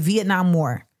made for the Vietnam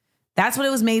War. That's what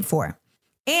it was made for.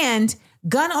 And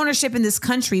gun ownership in this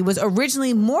country was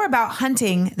originally more about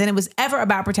hunting than it was ever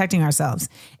about protecting ourselves.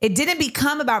 It didn't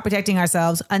become about protecting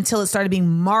ourselves until it started being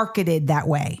marketed that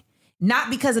way.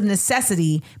 Not because of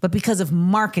necessity, but because of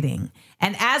marketing.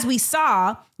 And as we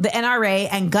saw, the NRA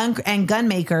and gun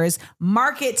makers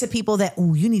market to people that,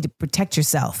 oh, you need to protect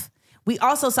yourself. We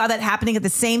also saw that happening at the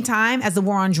same time as the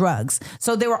war on drugs.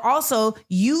 So they were also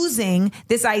using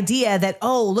this idea that,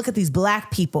 oh, look at these black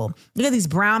people. Look at these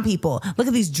brown people. Look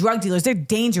at these drug dealers. They're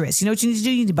dangerous. You know what you need to do?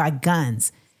 You need to buy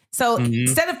guns. So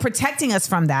instead of protecting us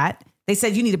from that, they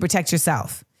said you need to protect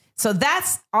yourself. So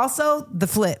that's also the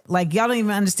flip. Like, y'all don't even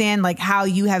understand like how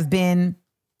you have been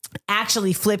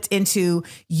actually flipped into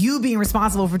you being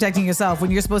responsible for protecting yourself when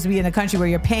you're supposed to be in a country where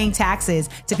you're paying taxes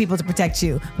to people to protect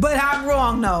you. But I'm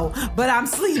wrong, no. But I'm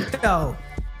asleep, though.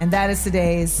 And that is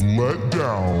today's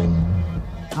Letdown.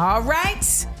 All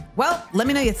right. Well, let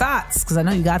me know your thoughts because I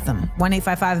know you got them.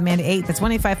 1-855-AMANDA-8. That's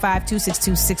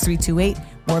 1-855-262-6328.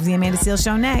 More of the Amanda Seales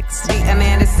Show next. The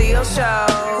Amanda Seales Show.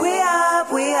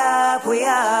 We up.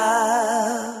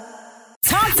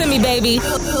 Talk to me, baby.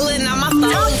 Pulling on my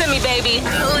phone. Talk to me, baby.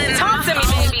 Talk to me,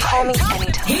 baby. Call me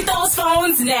anytime. Hit those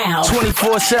phones now.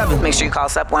 24/7. Make sure you call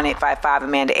us up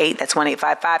 1-855-AMANDA-8. That's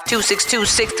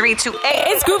 1-855-262-6328.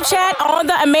 It's group chat on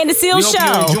the Amanda Seales We hope Show.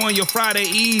 you're enjoying your Friday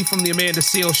Eve from the Amanda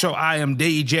Seales Show. I am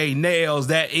DJ Nails.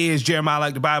 That is Jeremiah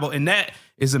Like the Bible. And that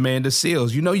is Amanda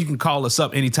Seales. You know you can call us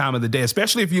up any time of the day,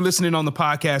 especially if you're listening on the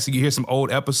podcast and you hear some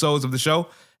old episodes of the show.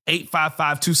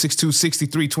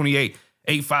 855-262-6328.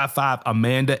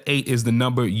 855-AMANDA-8 is the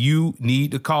number you need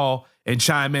to call and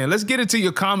chime in. Let's get into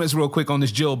your comments real quick on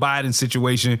this Jill Biden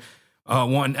situation.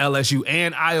 Wanting LSU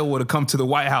and Iowa to come to the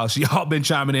White House. Y'all been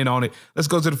chiming in on it. Let's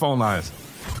go to the phone lines.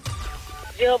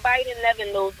 Jill Biden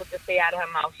never knows what to say out of her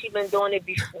mouth. She's been doing it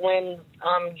when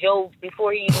Joe,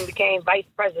 before he even became vice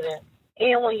president,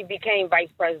 and when he became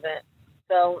vice president.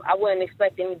 So I wouldn't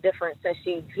expect any difference since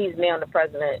he's now the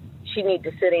president. She needs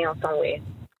to sit down somewhere.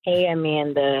 Hey,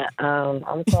 Amanda.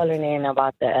 I'm calling in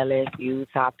about the LSU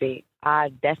topic. I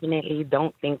definitely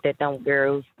don't think that them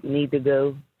girls need to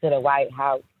go to the White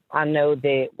House. I know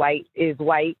that white is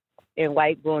white, and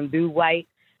white gonna do white,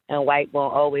 and white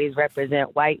gonna always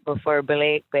represent white before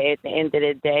black. But at the end of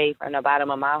the day, from the bottom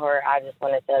of my heart, I just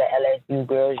want to tell the LSU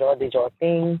girls, y'all did your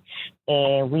thing.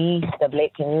 And we, the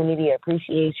black community,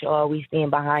 appreciate y'all. We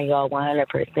stand behind y'all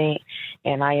 100%.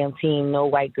 And I am team no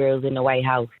white girls in the White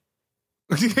House.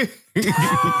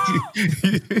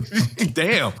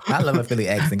 Damn. I love a Philly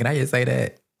accent. Can I just say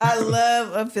that? I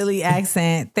love a Philly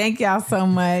accent. Thank y'all so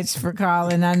much for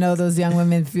calling. I know those young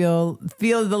women feel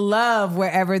the love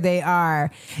wherever they are.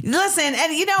 Listen,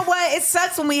 and you know what? It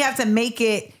sucks when we have to make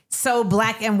it so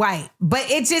black and white, but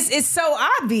it's so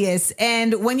obvious.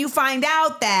 And when you find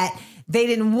out that they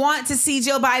didn't want to see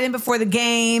Joe Biden before the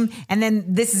game, and then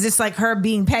this is just like her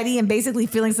being petty and basically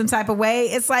feeling some type of way,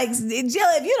 it's like, Jill,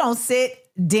 if you don't sit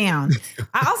down.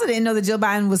 I also didn't know that Jill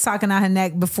Biden was talking out her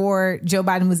neck before Joe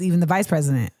Biden was even the vice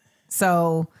president.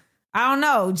 So I don't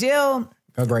know. Jill.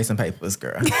 Go grade some papers,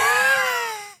 girl.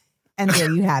 And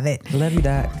there you have it. Love you,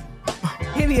 Doc.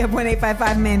 Hit me up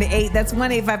 1-855-AMANDA-8. That's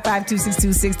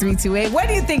 1-855-262-6328. What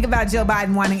do you think about Joe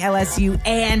Biden wanting LSU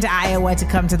and Iowa to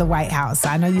come to the White House?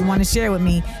 I know you want to share with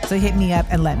me, so hit me up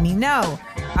and let me know.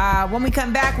 When we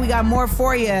come back, we got more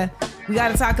for you. We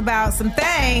got to talk about some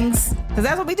things, because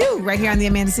that's what we do right here on The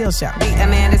Amanda Seales Show. The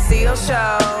Amanda Seales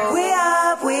Show. We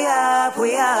up, we up,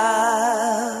 we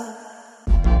up.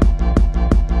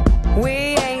 We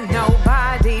ain't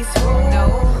nobody's fool.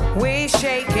 No. We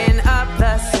shaking up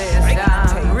the system.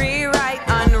 Rewrite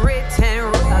unwritten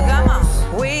rules. Come on.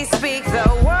 We speak, the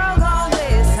world gon'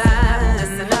 listen.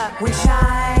 Listen up. We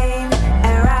shine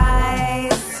and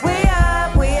rise. We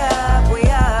up, we up, we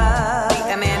up.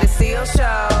 The Amanda Seales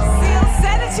Show. Seales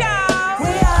said it, y'all.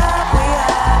 We up, we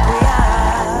up, we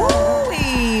up.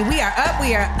 Woo-wee. We are up,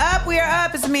 we are up, we are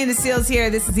up. It's Amanda Seales here.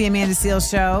 This is The Amanda Seales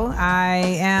Show.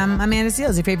 I am Amanda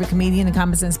Seales, your favorite comedian and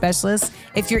common sense specialist.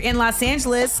 If you're in Los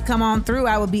Angeles, come on through.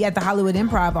 I will be at the Hollywood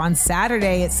Improv on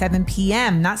Saturday at 7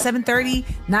 p.m. Not 7:30,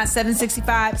 not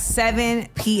 7:65, 7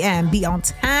 p.m. Be on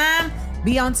time.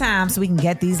 Be on time so we can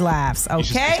get these laughs,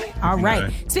 okay? All right.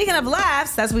 Speaking of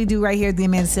laughs, that's what we do right here at The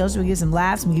Amanda Seales Show. We give you some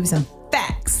laughs, we give you some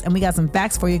facts. And we got some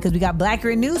facts for you because we got Black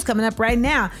Girl News coming up right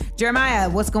now. Jeremiah,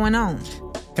 what's going on?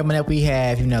 Coming up, we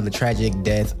have, the tragic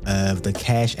death of the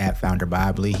Cash App founder,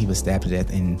 Bob Lee. He was stabbed to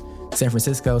death in San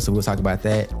Francisco, so we'll talk about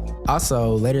that.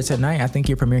 Also, later tonight, I think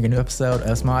you're premiering a new episode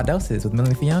of Small Doses with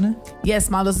Melanie Fiona. Yes,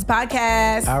 Small Doses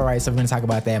Podcast. All right, so we're going to talk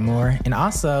about that more. And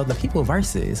also, the People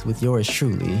Versus with yours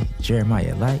truly,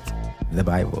 Jeremiah, like the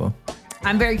Bible.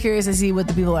 I'm very curious to see what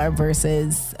the People are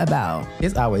versus about.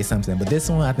 It's always something, but this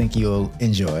one I think you'll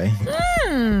enjoy.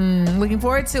 Looking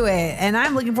forward to it. And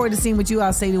I'm looking forward to seeing what you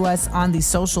all say to us on the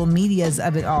social medias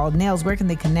of it all. Nails, where can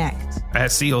they connect?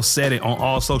 At Seales Said It on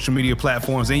all social media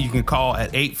platforms. And you can call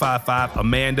at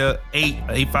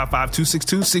 855-AMANDA-8,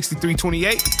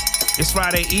 855-262-6328. It's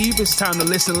Friday Eve. It's time to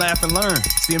listen, laugh, and learn.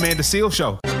 It's the Amanda Seales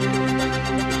Show.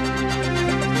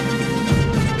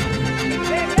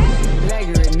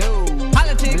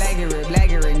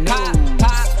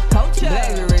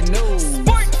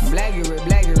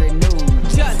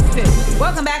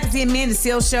 Welcome back to the Amanda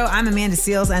Seales Show. I'm Amanda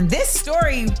Seales, and this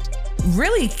story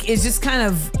really is just kind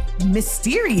of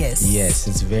mysterious. Yes,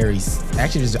 it's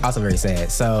also very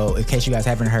sad. So, in case you guys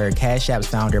haven't heard, Cash App's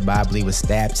founder Bob Lee was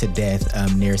stabbed to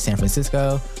death near San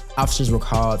Francisco. Officers were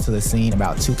called to the scene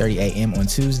about 2:30 a.m. on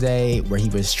Tuesday, where he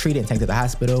was treated and taken to the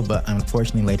hospital, but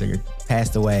unfortunately later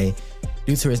passed away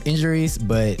due to his injuries.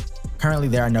 But currently,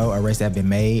 there are no arrests that have been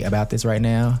made about this right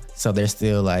now. So they're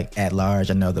still at large.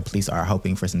 I know the police are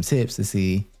hoping for some tips to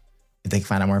see if they can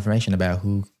find out more information about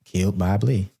who killed Bob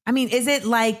Lee. I mean, is it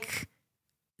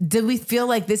do we feel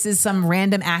like this is some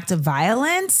random act of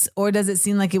violence, or does it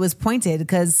seem like it was pointed?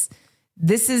 Because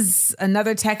this is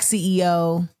another tech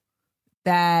CEO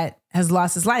that has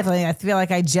lost his life. I feel like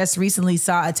I just recently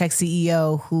saw a tech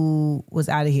CEO who was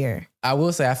out of here. I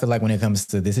will say, I feel like when it comes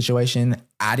to this situation,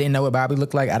 I didn't know what Bobby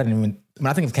looked like. When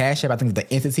I think of Cash App, I think of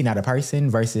the entity, not a person,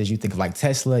 versus you think of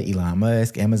Tesla, Elon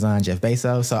Musk, Amazon, Jeff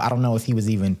Bezos. So I don't know if he was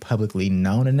even publicly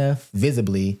known enough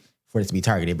visibly for it to be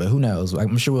targeted, but who knows?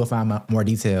 I'm sure we'll find more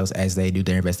details as they do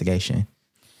their investigation.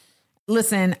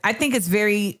 Listen, I think it's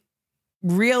very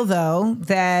real, though,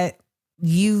 that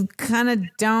you kind of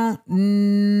don't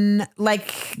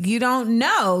you don't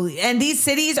know. And these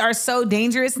cities are so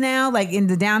dangerous now, in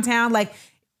the downtown,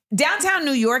 downtown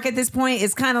New York at this point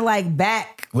is kind of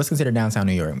back. What's considered downtown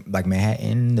New York?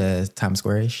 Manhattan, the Times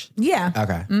Square-ish? Yeah.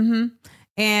 Okay. Mm-hmm.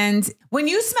 And when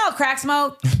you smell crack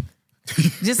smoke,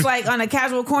 just on a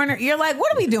casual corner, you're like,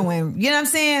 what are we doing? You know what I'm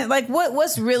saying?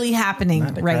 What's really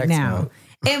happening right now? Smoke.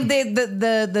 And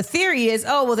the theory is,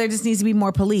 there just needs to be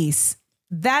more police.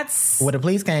 The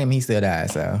police came, he still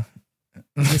died, so.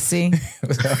 You see?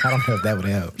 I don't know if that would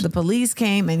help. The police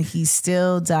came and he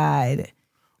still died.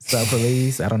 So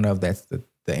police, I don't know if that's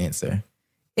the answer.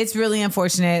 It's really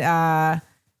unfortunate.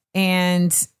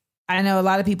 And I know a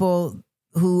lot of people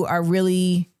who are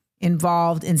really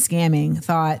involved in scamming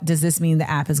thought, does this mean the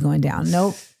app is going down?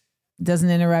 Nope. Doesn't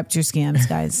interrupt your scams,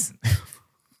 guys.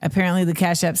 Apparently the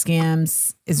Cash App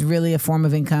scams is really a form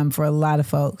of income for a lot of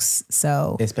folks.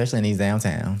 So especially in these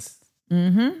downtowns.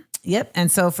 Mm-hmm. Yep.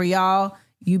 And so for y'all,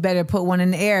 you better put one in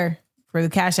the air for the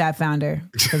Cash App founder,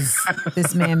 because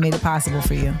this man made it possible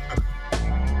for you.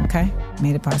 Okay?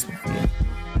 Made it possible for you.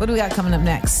 What do we got coming up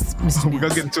next, Mr. We're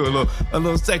gonna get into a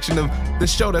little section of the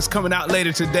show that's coming out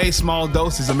later today. Small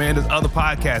Doses, Amanda's other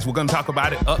podcast. We're gonna talk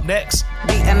about it up next.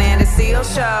 The Amanda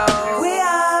Seals Show. We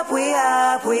up.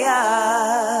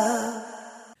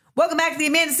 Welcome back to the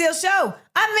Amanda Seals Show.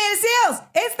 I'm Amanda Seals.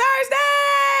 It's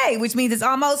Thursday, which means it's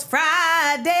almost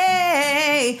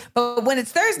Friday. But when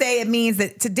it's Thursday, it means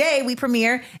that today we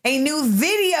premiere a new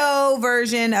video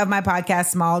version of my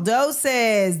podcast, Small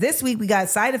Doses. This week we got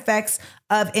Side Effects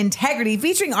of Integrity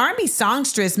featuring R&B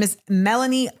songstress Miss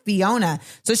Melanie Fiona.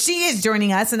 So she is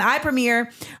joining us, and I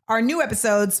premiere our new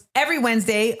episodes every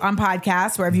Wednesday on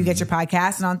podcasts, wherever you get your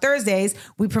podcasts. And on Thursdays,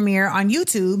 we premiere on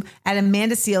YouTube at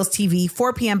Amanda Seals TV,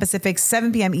 4 p.m. Pacific,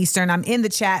 7 p.m. Eastern. I'm in the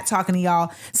chat talking to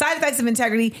y'all. Side Effects of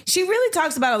Integrity. She really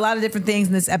talks about a lot of different things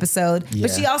in this episode,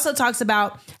 but she also talks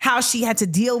about how she had to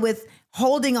deal with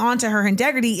holding on to her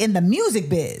integrity in the music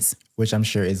biz. Which I'm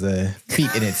sure is a feat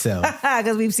in itself.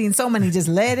 Because we've seen so many just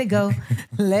let it go,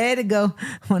 let it go.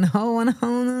 Let it go.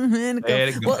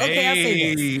 Well, okay, I'll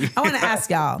say this. I want to ask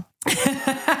y'all.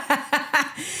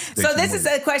 So this is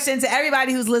a question to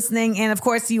everybody who's listening. And of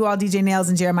course, you all, DJ Nails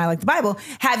and Jeremiah Like the Bible.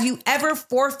 Have you ever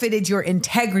forfeited your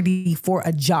integrity for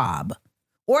a job?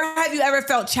 Or have you ever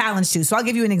felt challenged to? So I'll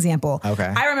give you an example.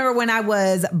 Okay. I remember when I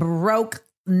was broke,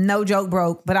 no joke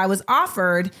broke, but I was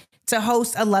offered to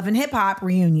host a Love and Hip Hop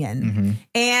reunion. Mm-hmm.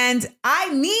 And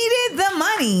I needed the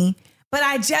money, but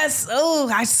I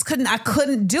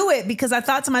couldn't do it because I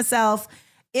thought to myself,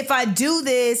 if I do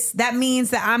this, that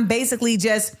means that I'm basically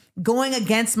just going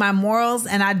against my morals,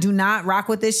 and I do not rock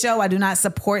with this show. I do not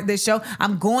support this show.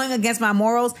 I'm going against my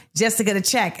morals just to get a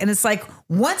check. And it's like,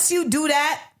 once you do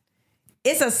that,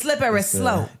 it's a slippery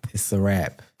slope. It's a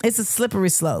wrap. It's a slippery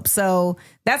slope. So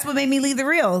that's what made me leave the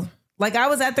Real. Like, I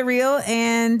was at the Real,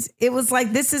 and it was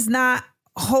like, this is not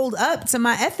hold up to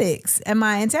my ethics and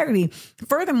my integrity.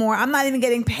 Furthermore, I'm not even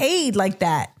getting paid like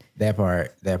that. That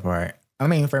part. I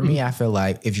mean, for me, I feel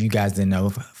like, if you guys didn't know,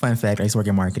 fun fact, I used to work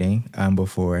in marketing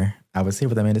before I was here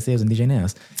with Amanda Seals and DJ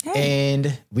Nails. Hey.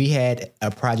 And we had a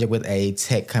project with a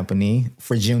tech company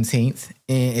for Juneteenth.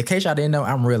 And in case y'all didn't know,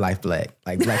 I'm real life black,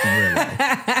 like black in real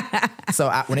life. So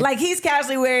he's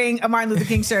casually wearing a Martin Luther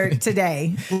King shirt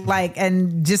today,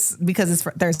 and just because it's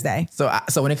Thursday. So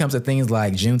when it comes to things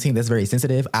like Juneteenth, that's very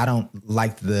sensitive. I don't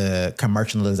like the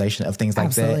commercialization of things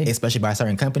like that, especially by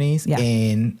certain companies. Yeah.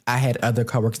 And I had other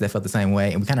coworkers that felt the same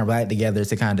way, and we kind of rallied together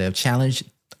to kind of challenge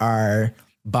our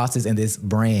bosses in this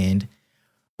brand.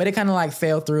 But it kind of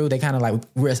fell through. They kind of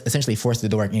we're essentially forced to do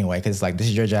the work anyway, because it's this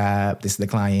is your job, this is the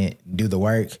client, do the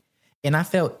work. And I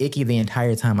felt icky the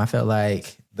entire time. I felt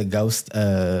like the ghost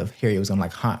of Harriet was gonna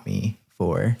haunt me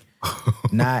for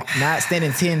not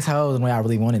standing 10 toes the way I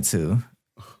really wanted to.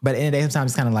 But at the end of the day,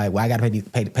 sometimes it's kind of well, I gotta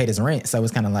pay this rent. So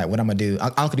it's kind of what I'm gonna do.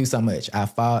 I can do so much. I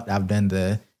fought. I've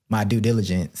done my due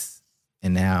diligence,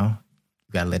 and now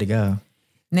you gotta let it go.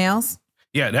 Nails.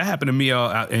 Yeah, that happened to me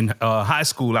in high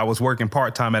school. I was working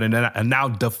part-time at a now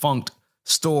defunct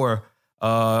store.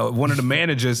 One of the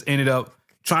managers ended up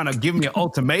trying to give me an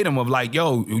ultimatum of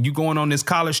yo, you going on this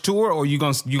college tour or you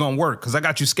gonna work? Because I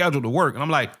got you scheduled to work. And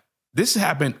I'm like, this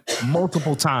happened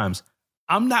multiple times.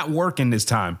 I'm not working this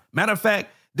time. Matter of fact,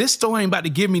 this store ain't about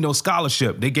to give me no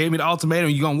scholarship. They gave me the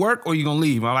ultimatum, you gonna work or you gonna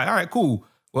leave? I'm like, all right, cool.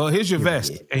 Well, here's your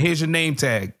vest and here's your name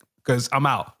tag because I'm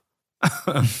out.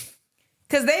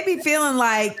 Because they be feeling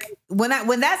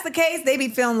when that's the case, they be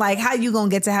feeling how you gonna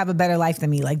get to have a better life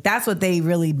than me? That's what they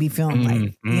really be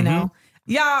feeling you know?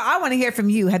 Y'all, I want to hear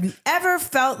from you. Have you ever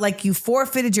felt like you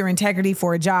forfeited your integrity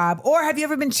for a job? Or have you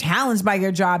ever been challenged by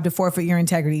your job to forfeit your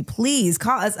integrity? Please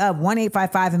call us up,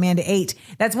 1-855-AMANDA-8.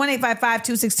 That's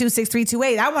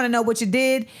 1-855-262-6328. I want to know what you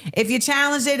did, if you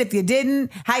challenged it, if you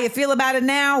didn't, how you feel about it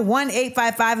now.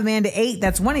 1-855-AMANDA-8.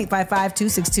 That's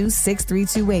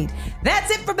 1-855-262-6328.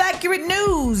 That's it for Black Accurate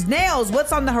News. Nails,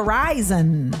 what's on the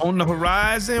horizon? On the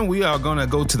horizon, we are going to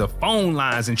go to the phone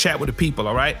lines and chat with the people,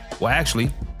 all right? Well,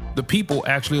 actually, the people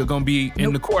actually are going to be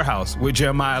in the courthouse with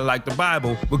Jeremiah Like the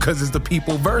Bible, because it's the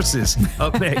people versus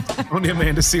up next on the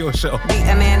Amanda Seals Show.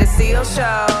 The Amanda Seals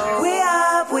Show. We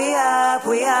up.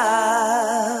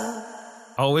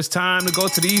 Oh, it's time to go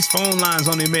to these phone lines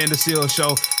on the Amanda Seals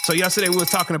Show. So yesterday we were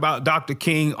talking about Dr.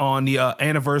 King on the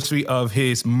anniversary of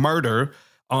his murder.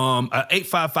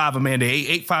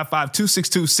 855-AMANDA,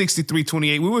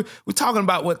 855-262-6328. We're talking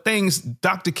about what things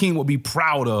Dr. King will be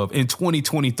proud of in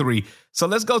 2023. So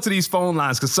let's go to these phone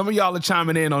lines, because some of y'all are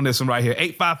chiming in on this one right here.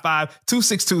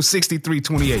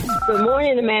 855-262-6328. Good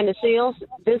morning, Amanda Seals.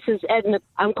 This is Edna.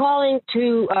 I'm calling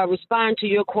to respond to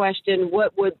your question,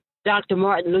 what would Dr.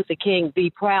 Martin Luther King be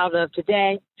proud of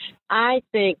today? I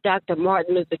think Dr.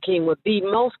 Martin Luther King would be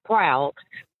most proud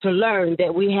to learn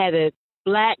that we had a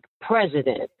black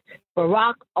president,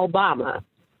 Barack Obama,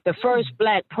 the first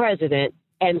black president,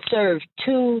 and served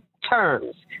 2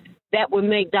 terms. That would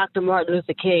make Dr. Martin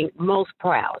Luther King most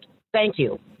proud. Thank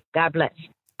you. God bless.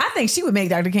 I think she would make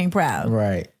Dr. King proud.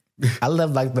 Right. I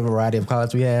love like the variety of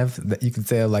callers we have that you can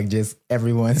tell like just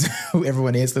who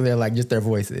everyone is through their like just their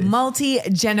voices.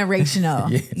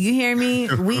 Multi-generational. Yes. You hear me?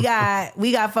 We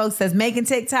got folks that's making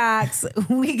TikToks.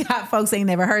 We got folks ain't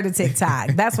never heard of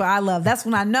TikTok. That's what I love. That's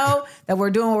when I know that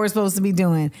we're doing what we're supposed to be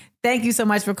doing. Thank you so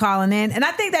much for calling in. And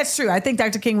I think that's true. I think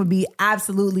Dr. King would be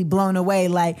absolutely blown away.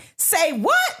 Like, say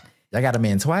what? I got him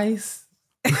in twice.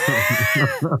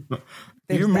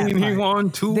 You mean he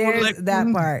won 2 elections?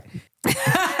 That part.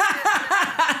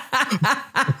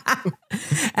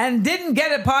 And didn't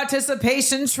get a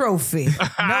participation trophy.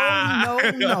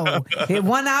 No. It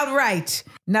won outright.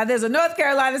 Now, there's a North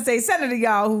Carolina state senator,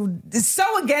 y'all, who is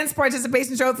so against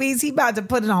participation trophies, he about to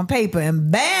put it on paper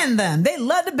and ban them. They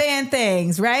love to ban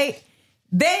things, right?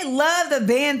 They love to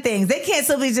ban things. They can't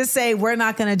simply just say, we're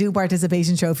not going to do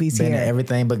participation trophies Banning here.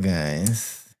 everything but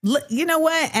guns. You know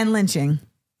what? And lynching.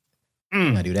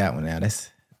 I'm gonna do that one now. That's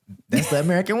the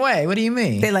American way. What do you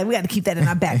mean? They're like, we got to keep that in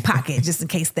our back pocket just in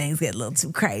case things get a little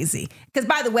too crazy. Because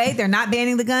by the way, they're not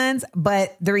banning the guns,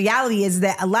 but the reality is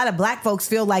that a lot of black folks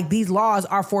feel like these laws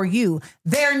are for you.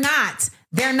 They're not.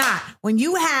 They're not. When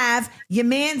you have your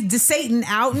man DeSatan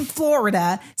out in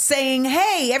Florida saying,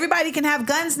 hey, everybody can have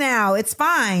guns now, it's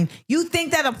fine. You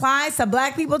think that applies to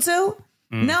black people too?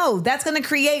 No, that's going to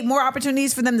create more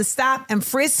opportunities for them to stop and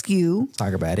frisk you.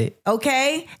 Talk about it.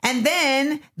 Okay. And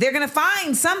then they're going to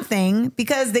find something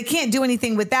because they can't do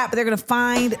anything with that, but they're going to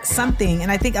find something.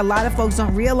 And I think a lot of folks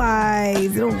don't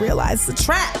realize it's a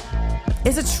trap.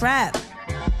 It's a trap.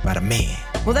 About a man.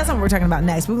 Well, that's what we're talking about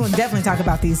next. We're going to definitely talk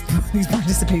about these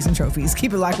participation trophies.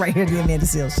 Keep it locked right here to the Amanda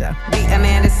Seales Show. The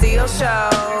Amanda Seales Show.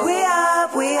 We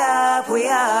up, we up, we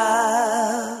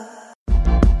up.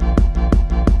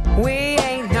 We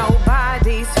ain't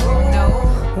nobody's fool.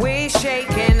 No. We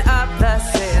shaking up the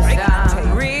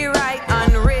system. Rewrite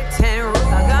unwritten rules.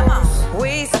 Come on.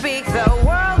 We speak, the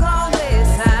world gon'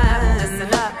 listen.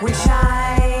 Listen up. We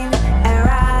shine and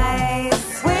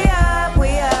rise. We up,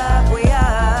 we up, we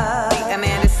up. The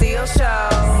Amanda Seales Show.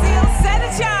 Seales said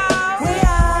it, y'all. We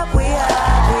up, we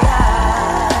up, we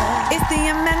up. It's the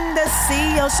Amanda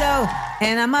Seales Show.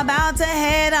 And I'm about to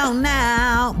head on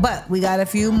now. But we got a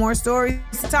few more stories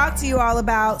to talk to you all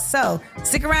about. So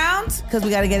stick around because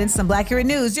we got to get into some Black Hero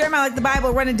news. Jeremiah, like the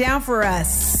Bible, run it down for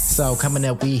us. So coming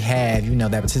up, we have,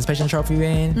 that participation trophy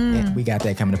win. And we got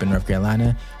that coming up in North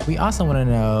Carolina. We also want to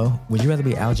know, would you rather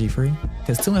be allergy free?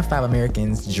 Because 2 in 5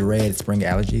 Americans dread spring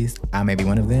allergies. I may be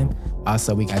one of them.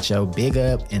 Also, we got your big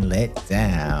up and let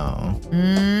down.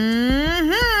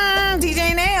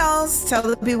 DJ Nails, tell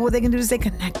the people what they can do to stay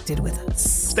connected with us.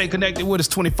 Stay connected with us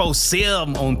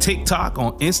 24/7 on TikTok,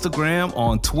 on Instagram,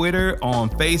 on Twitter, on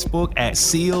Facebook at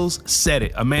Seales Said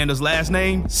It. Amanda's last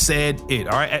name, Said It.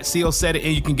 All right, at Seales Said It.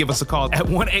 And you can give us a call at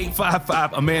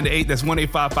 1-855-AMANDA-8. That's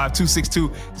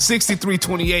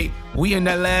 1-855-262-6328. We in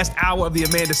that last hour of the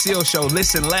Amanda Seales Show.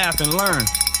 Listen, laugh, and learn.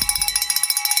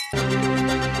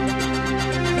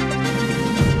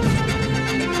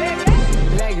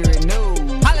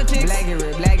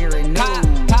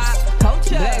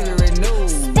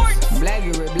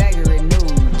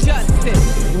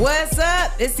 What's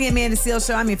up? It's the Amanda Seales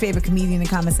Show. I'm your favorite comedian and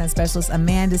common sense specialist,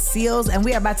 Amanda Seales, and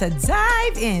we are about to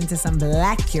dive into some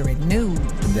Black current news.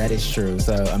 That is true.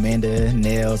 So Amanda,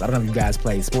 Nails, I don't know if you guys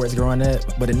played sports growing up,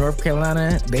 but in North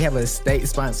Carolina, they have a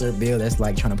state-sponsored bill that's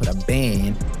like trying to put a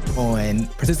ban on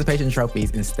participation trophies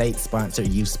in state-sponsored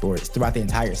youth sports throughout the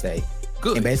entire state.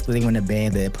 Good. And basically they want to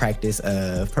ban the practice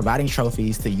of providing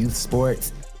trophies to youth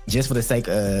sports just for the sake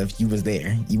of you was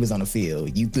there, you was on the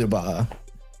field, you threw the ball.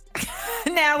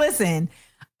 Now listen,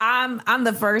 I'm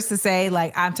the first to say,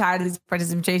 like, I'm tired of these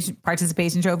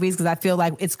participation trophies because I feel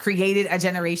like it's created a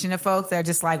generation of folks that are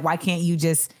just like, why can't you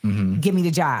just give me the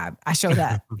job? I showed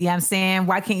up. You know what I'm saying?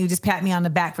 Why can't you just pat me on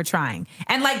the back for trying?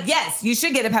 And like, yes, you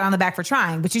should get a pat on the back for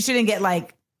trying, but you shouldn't get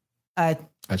like a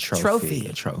trophy.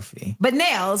 A trophy. But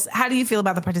Nails, how do you feel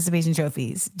about the participation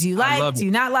trophies? Do you like? Do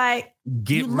you not like?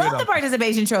 You love the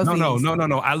participation trophies. No.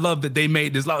 I love that they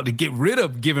made this law to get rid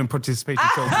of giving participation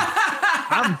trophies.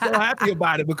 I'm so happy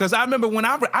about it because I remember when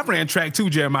I ran track too,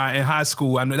 Jeremiah, in high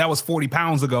school. I know that was 40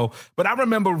 pounds ago, but I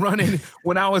remember running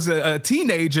when I was a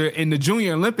teenager in the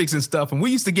Junior Olympics and stuff, and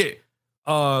we used to get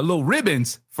little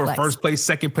ribbons for first place,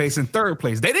 second place, and third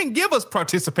place. They didn't give us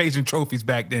participation trophies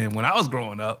back then when I was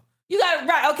growing up. You got it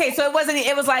right. Okay, so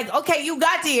it was like, okay, you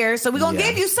got here, so we're going to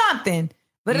give you something,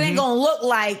 but it ain't going to look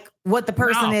like what the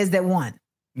person is that won.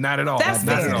 Not at all. That's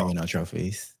Not fair. at all. No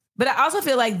trophies. But I also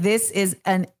feel like this is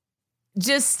an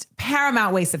just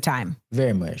paramount waste of time.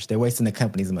 Very much. They're wasting the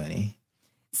company's money.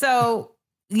 So,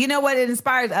 you know what? It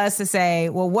inspired us to say,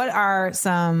 well, what are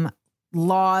some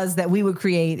laws that we would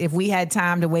create if we had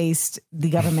time to waste the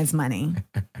government's money?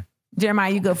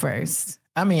 Jeremiah, you go first.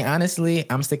 I mean, honestly,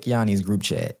 I'm sick of y'all in these group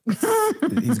chats.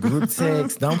 These group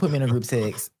texts. Don't put me in a group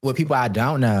text with people I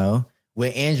don't know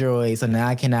with Android. So now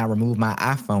I cannot remove my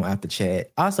iPhone out the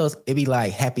chat. Also, it'd be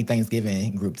like Happy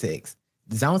Thanksgiving group text.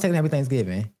 Don't text Happy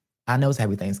Thanksgiving. I know it's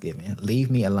Happy Thanksgiving.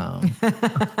 Leave me alone.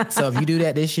 So if you do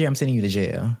that this year, I'm sending you to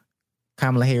jail.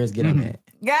 Kamala Harris, get on that.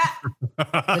 Yeah.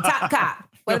 The top cop.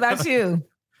 What about you?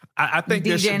 I think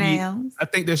there should be. I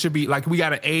think there should be, like, we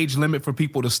got an age limit for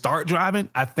people to start driving.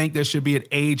 I think there should be an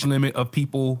age limit of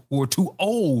people who are too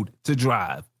old to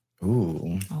drive.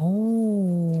 Ooh.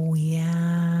 Oh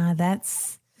yeah,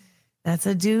 that's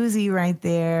a doozy right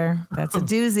there. That's a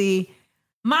doozy.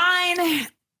 Mine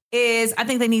is, I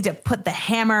think they need to put the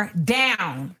hammer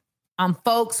down on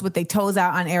folks with their toes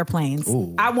out on airplanes.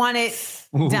 Ooh. I want it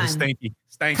done. Stinky.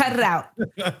 Cut it out.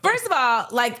 First of all,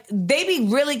 like, they be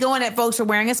really going at folks for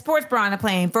wearing a sports bra on a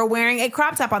plane, for wearing a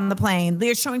crop top on the plane.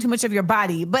 They're showing too much of your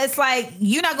body. But it's like,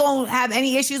 you're not going to have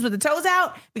any issues with the toes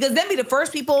out, because them be the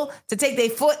first people to take their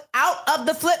foot out of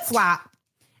the flip-flop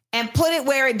and put it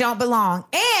where it don't belong.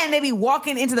 And they be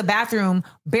walking into the bathroom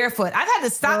barefoot. I've had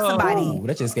to stop somebody. Ooh,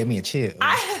 that just gave me a chill.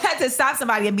 I had to stop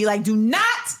somebody and be like, do not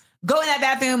go in that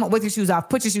bathroom with your shoes off.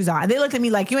 Put your shoes on. And they looked at me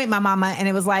like, you ain't my mama. And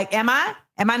it was like, am I?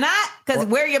 Am I not? Because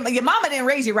where your mama didn't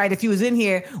raise you right if you was in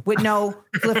here with no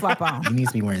flip-flop on. You need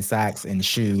to be wearing socks and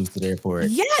shoes to the airport.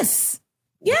 Yes.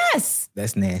 Yes.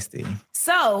 That's nasty.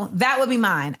 So that would be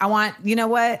mine. I want, you know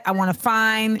what? I want a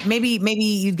fine. Maybe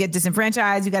you get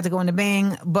disenfranchised. You got to go into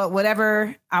Bing, but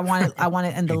whatever. I want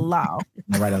it in the law.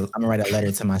 I'm gonna write a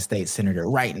letter to my state senator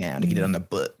right now to get it on the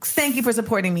books. Thank you for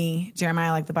supporting me,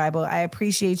 Jeremiah Like the Bible. I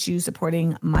appreciate you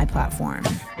supporting my platform.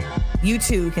 You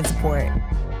too can support.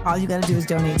 All you got to do is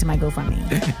donate to my GoFundMe.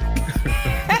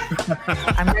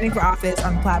 I'm running for office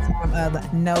on the platform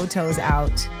of No Toes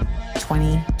Out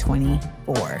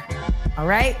 2024. All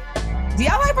right? Do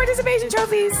y'all like participation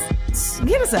trophies?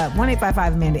 Hit us up.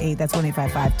 1-855-AMANDA-8. That's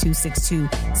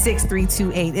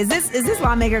 1-855-262-6328. Is this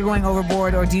lawmaker going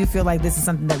overboard, or do you feel like this is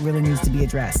something that really needs to be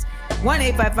addressed?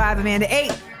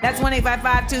 1-855-AMANDA-8. That's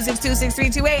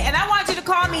 1-855-262-6328. And I want you to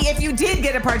call me if you did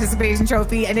get a participation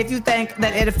trophy and if you think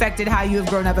that it affected how you have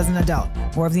grown up as an adult.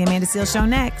 More of The Amanda Seales Show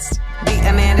next. The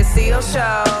Amanda Seales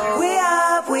Show. We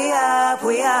up, we up,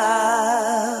 we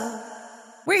up.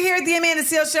 We're here at The Amanda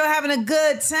Seales Show having a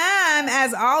good time,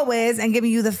 as always, and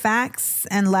giving you the facts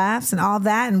and laughs and all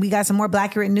that. And we got some more Black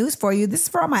Accurate news for you. This is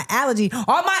for all my allergy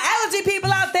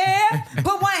people out there.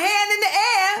 Put one hand in the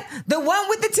air, the one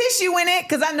with the tissue in it,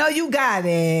 because I know you got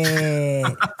it.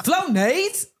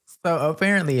 Flonase. So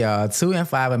apparently, 2 in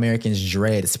 5 Americans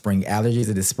dread spring allergies.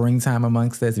 It is springtime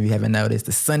amongst us. If you haven't noticed,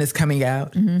 the sun is coming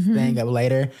out, staying up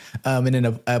later. And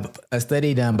then a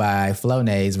study done by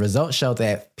Flonase, results show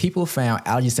that people found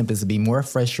allergy symptoms to be more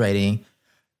frustrating,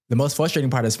 the most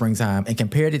frustrating part of springtime, and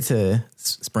compared it to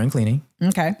spring cleaning.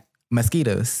 Okay.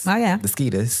 Mosquitoes. Oh, yeah.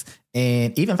 Mosquitoes.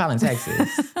 And even filing taxes.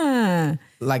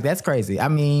 Like, that's crazy. I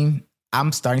mean,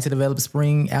 I'm starting to develop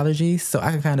spring allergies, so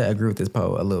I can kind of agree with this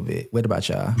poll a little bit. What about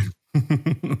y'all?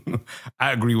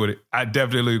 I agree with it. I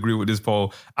definitely agree with this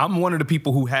poll. I'm one of the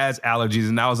people who has allergies,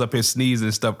 and I was up here sneezing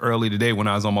and stuff early today when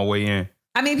I was on my way in.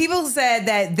 I mean, people said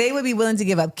that they would be willing to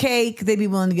give up cake. They'd be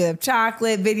willing to give up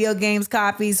chocolate, video games,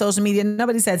 coffee, social media.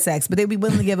 Nobody said sex, but they'd be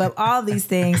willing to give up all these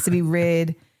things to be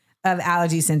rid of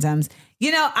allergy symptoms.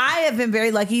 You know, I have been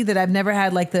very lucky that I've never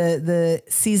had like the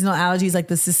seasonal allergies, like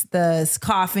the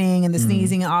coughing and the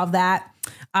sneezing and all of that.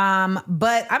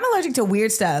 But I'm allergic to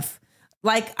weird stuff.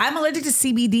 Like, I'm allergic to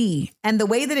CBD, and the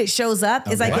way that it shows up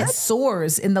is I get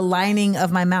sores in the lining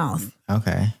of my mouth.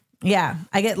 Okay. Yeah,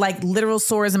 I get like literal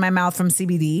sores in my mouth from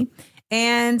CBD,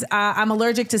 and I'm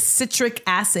allergic to citric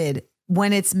acid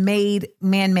when it's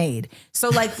man-made. So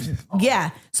like, yeah.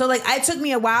 So like, it took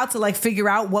me a while to like figure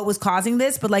out what was causing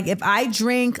this. But like, if I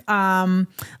drink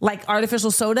like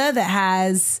artificial soda that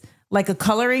has like a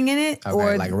coloring in it, Okay,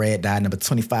 or like red dye number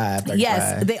 25, 35.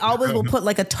 Yes, they always will put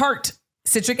like a tart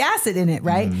citric acid in it,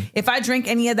 right? If I drink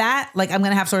any of that, like, I'm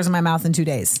going to have sores in my mouth in 2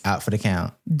 days. Out for the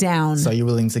count. Down. So you're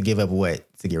willing to give up what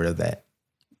to get rid of that?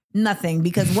 Nothing,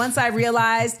 because once I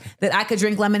realized that I could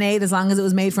drink lemonade as long as it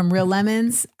was made from real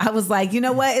lemons, I was like, you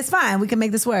know what? It's fine. We can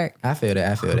make this work. I feel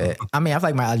that. I feel that. I mean, I feel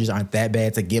like my allergies aren't that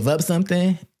bad to give up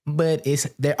something. but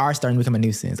they are starting to become a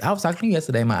nuisance. I was talking to you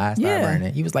yesterday. My eyes started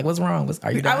burning. He was like, "What's wrong?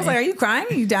 Are you dying?" I was like, "Are you crying?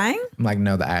 Are you dying?" I'm like,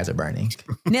 "No, the eyes are burning."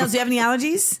 Nails, do you have any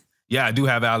allergies? Yeah, I do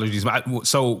have allergies.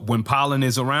 So when pollen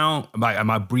is around,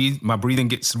 my breathing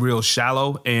gets real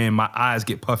shallow and my eyes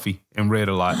get puffy and red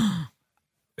a lot.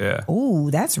 Yeah.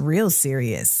 Ooh, that's real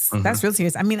serious. Mm-hmm. That's real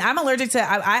serious. I mean, I'm allergic to,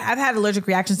 I've had allergic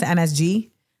reactions to MSG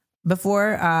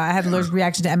before. I had an allergic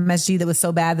reaction to MSG that was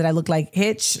so bad that I looked like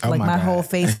Hitch. Oh like my God. whole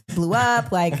face blew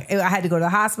up. Like I had to go to the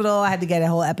hospital. I had to get a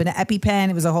whole EpiPen.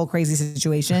 It was a whole crazy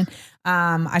situation.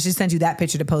 I should send you that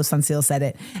picture to post on Seal Said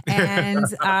It. And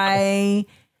I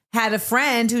had a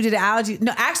friend who did an allergy.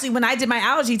 No, actually, when I did my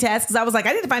allergy test, because I was like,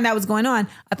 I need to find out what's going on.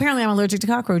 Apparently, I'm allergic to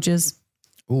cockroaches.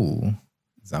 Ooh.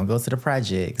 Don't go to the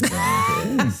project.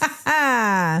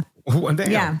 One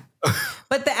day. Yeah.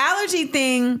 But the allergy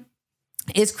thing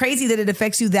is crazy that it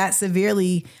affects you that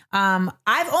severely.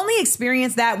 I've only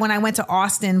experienced that when I went to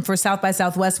Austin for South by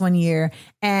Southwest one year,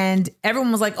 and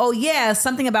everyone was like, oh yeah,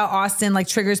 something about Austin like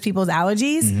triggers people's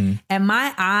allergies. Mm-hmm. And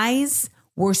my eyes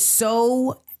were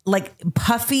so like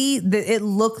puffy that it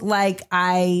looked like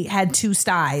I had two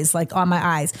styes like on my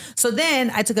eyes. So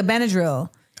then I took a Benadryl.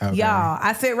 Okay. Y'all,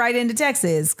 I fit right into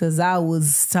Texas because I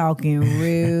was talking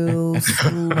real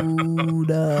screwed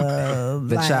up.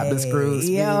 The chopped and screwed.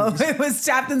 Yo, it was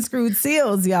chopped and screwed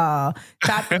seals, y'all.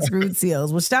 Chopped and screwed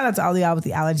seals. Well, shout out to all y'all with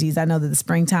the allergies. I know that the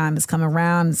springtime is coming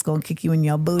around. It's going to kick you in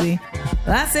your booty. Well,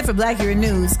 that's it for Black Hero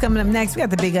News. Coming up next, we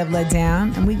got the Big Up Let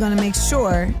Down, and we're going to make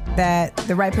sure that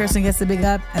the right person gets the big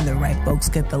up and the right folks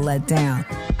get the let down.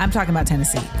 I'm talking about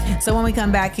Tennessee. So when we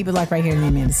come back, keep it locked right here in the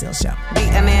Amanda Seales Show. The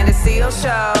Amanda Seales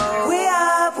Show. We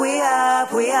up. We're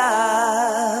going to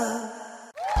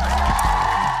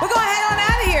head on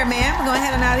out of here, man. We're going to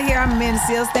head on out of here. I'm Amanda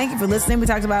Seales. Thank you for listening. We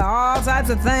talked about all types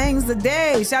of things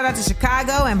today. Shout out to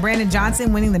Chicago and Brandon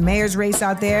Johnson winning the mayor's race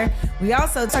out there. We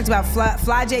also talked about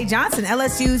Fly J. Johnson,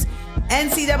 LSU's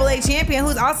NCAA champion,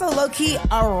 who's also low-key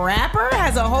a rapper,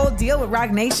 has a whole deal with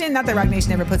Rock Nation. Not that Rock Nation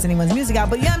never puts anyone's music out,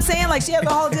 but you know what I'm saying? Like, she has a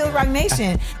whole deal with Rock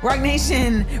Nation. Rock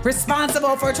Nation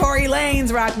responsible for Tory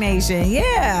Lanez Rock Nation.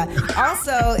 Yeah.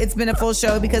 Also, it's been a full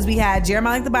show because we had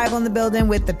Jeremiah Like the Bible in the building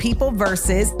with the People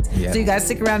Versus. Yeah. So you got to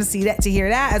stick around to see that, to hear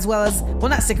that, as well as, well,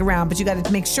 not stick around, but you got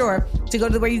to make sure to go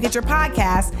to where you get your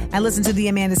podcast and listen to the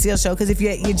Amanda Seales Show, because if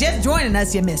you're just joining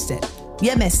us, you missed it.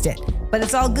 You missed it. But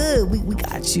it's all good. We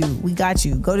got you. We got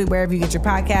you. Go to wherever you get your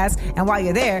podcast. And while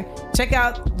you're there, check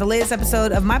out the latest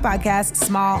episode of my podcast,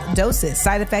 Small Doses,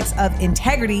 Side Effects of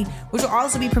Integrity, which will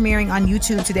also be premiering on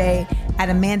YouTube today at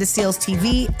Amanda Seales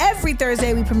TV. Every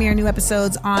Thursday, we premiere new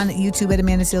episodes on YouTube at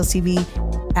Amanda Seales TV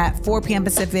at 4 p.m.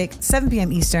 Pacific, 7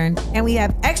 p.m. Eastern. And we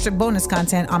have extra bonus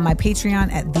content on my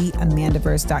Patreon at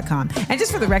theamandaverse.com. And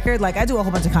just for the record, like, I do a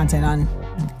whole bunch of content on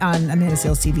Amanda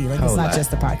Seales TV. Like, it's not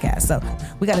just the podcast. So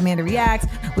we got Amanda Reacts.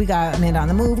 We got Amanda on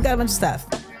the Move. We got a bunch of stuff.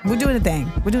 We're doing a thing.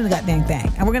 We're doing the goddamn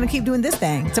thing. And we're going to keep doing this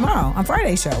thing tomorrow on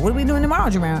Friday's show. What are we doing tomorrow,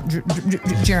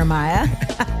 Jeremiah?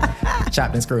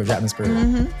 Chopped and screwed.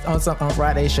 Mm-hmm. On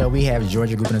Friday's show, we have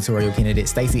Georgia gubernatorial candidate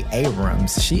Stacey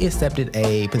Abrams. She accepted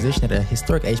a position at a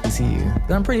historic HBCU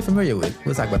that I'm pretty familiar with.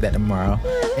 We'll talk about that tomorrow.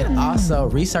 And also,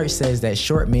 research says that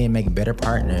short men make better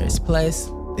partners. Plus,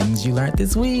 things you learned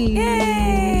this week.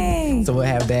 Yay! So we'll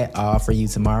have that all for you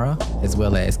tomorrow, as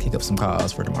well as kick up some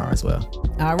calls for tomorrow as well.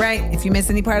 All right. If you missed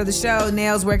any part of the show,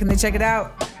 Nails, where can they check it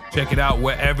out? Check it out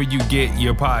wherever you get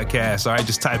your podcast. All right,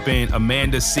 just type in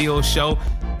Amanda Seales Show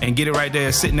and get it right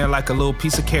there, sitting there like a little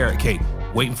piece of carrot cake,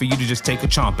 waiting for you to just take a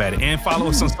chomp at it. And follow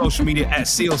us on social media at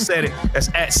Seales Said It. That's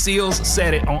at Seales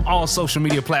Said It on all social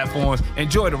media platforms.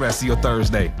 Enjoy the rest of your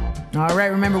Thursday. All right.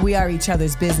 Remember, we are each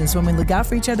other's business. When we look out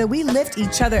for each other, we lift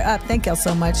each other up. Thank y'all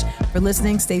so much for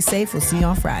listening. Stay safe. We'll see you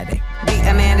on Friday. The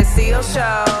Amanda Seales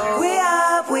Show. We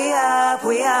up.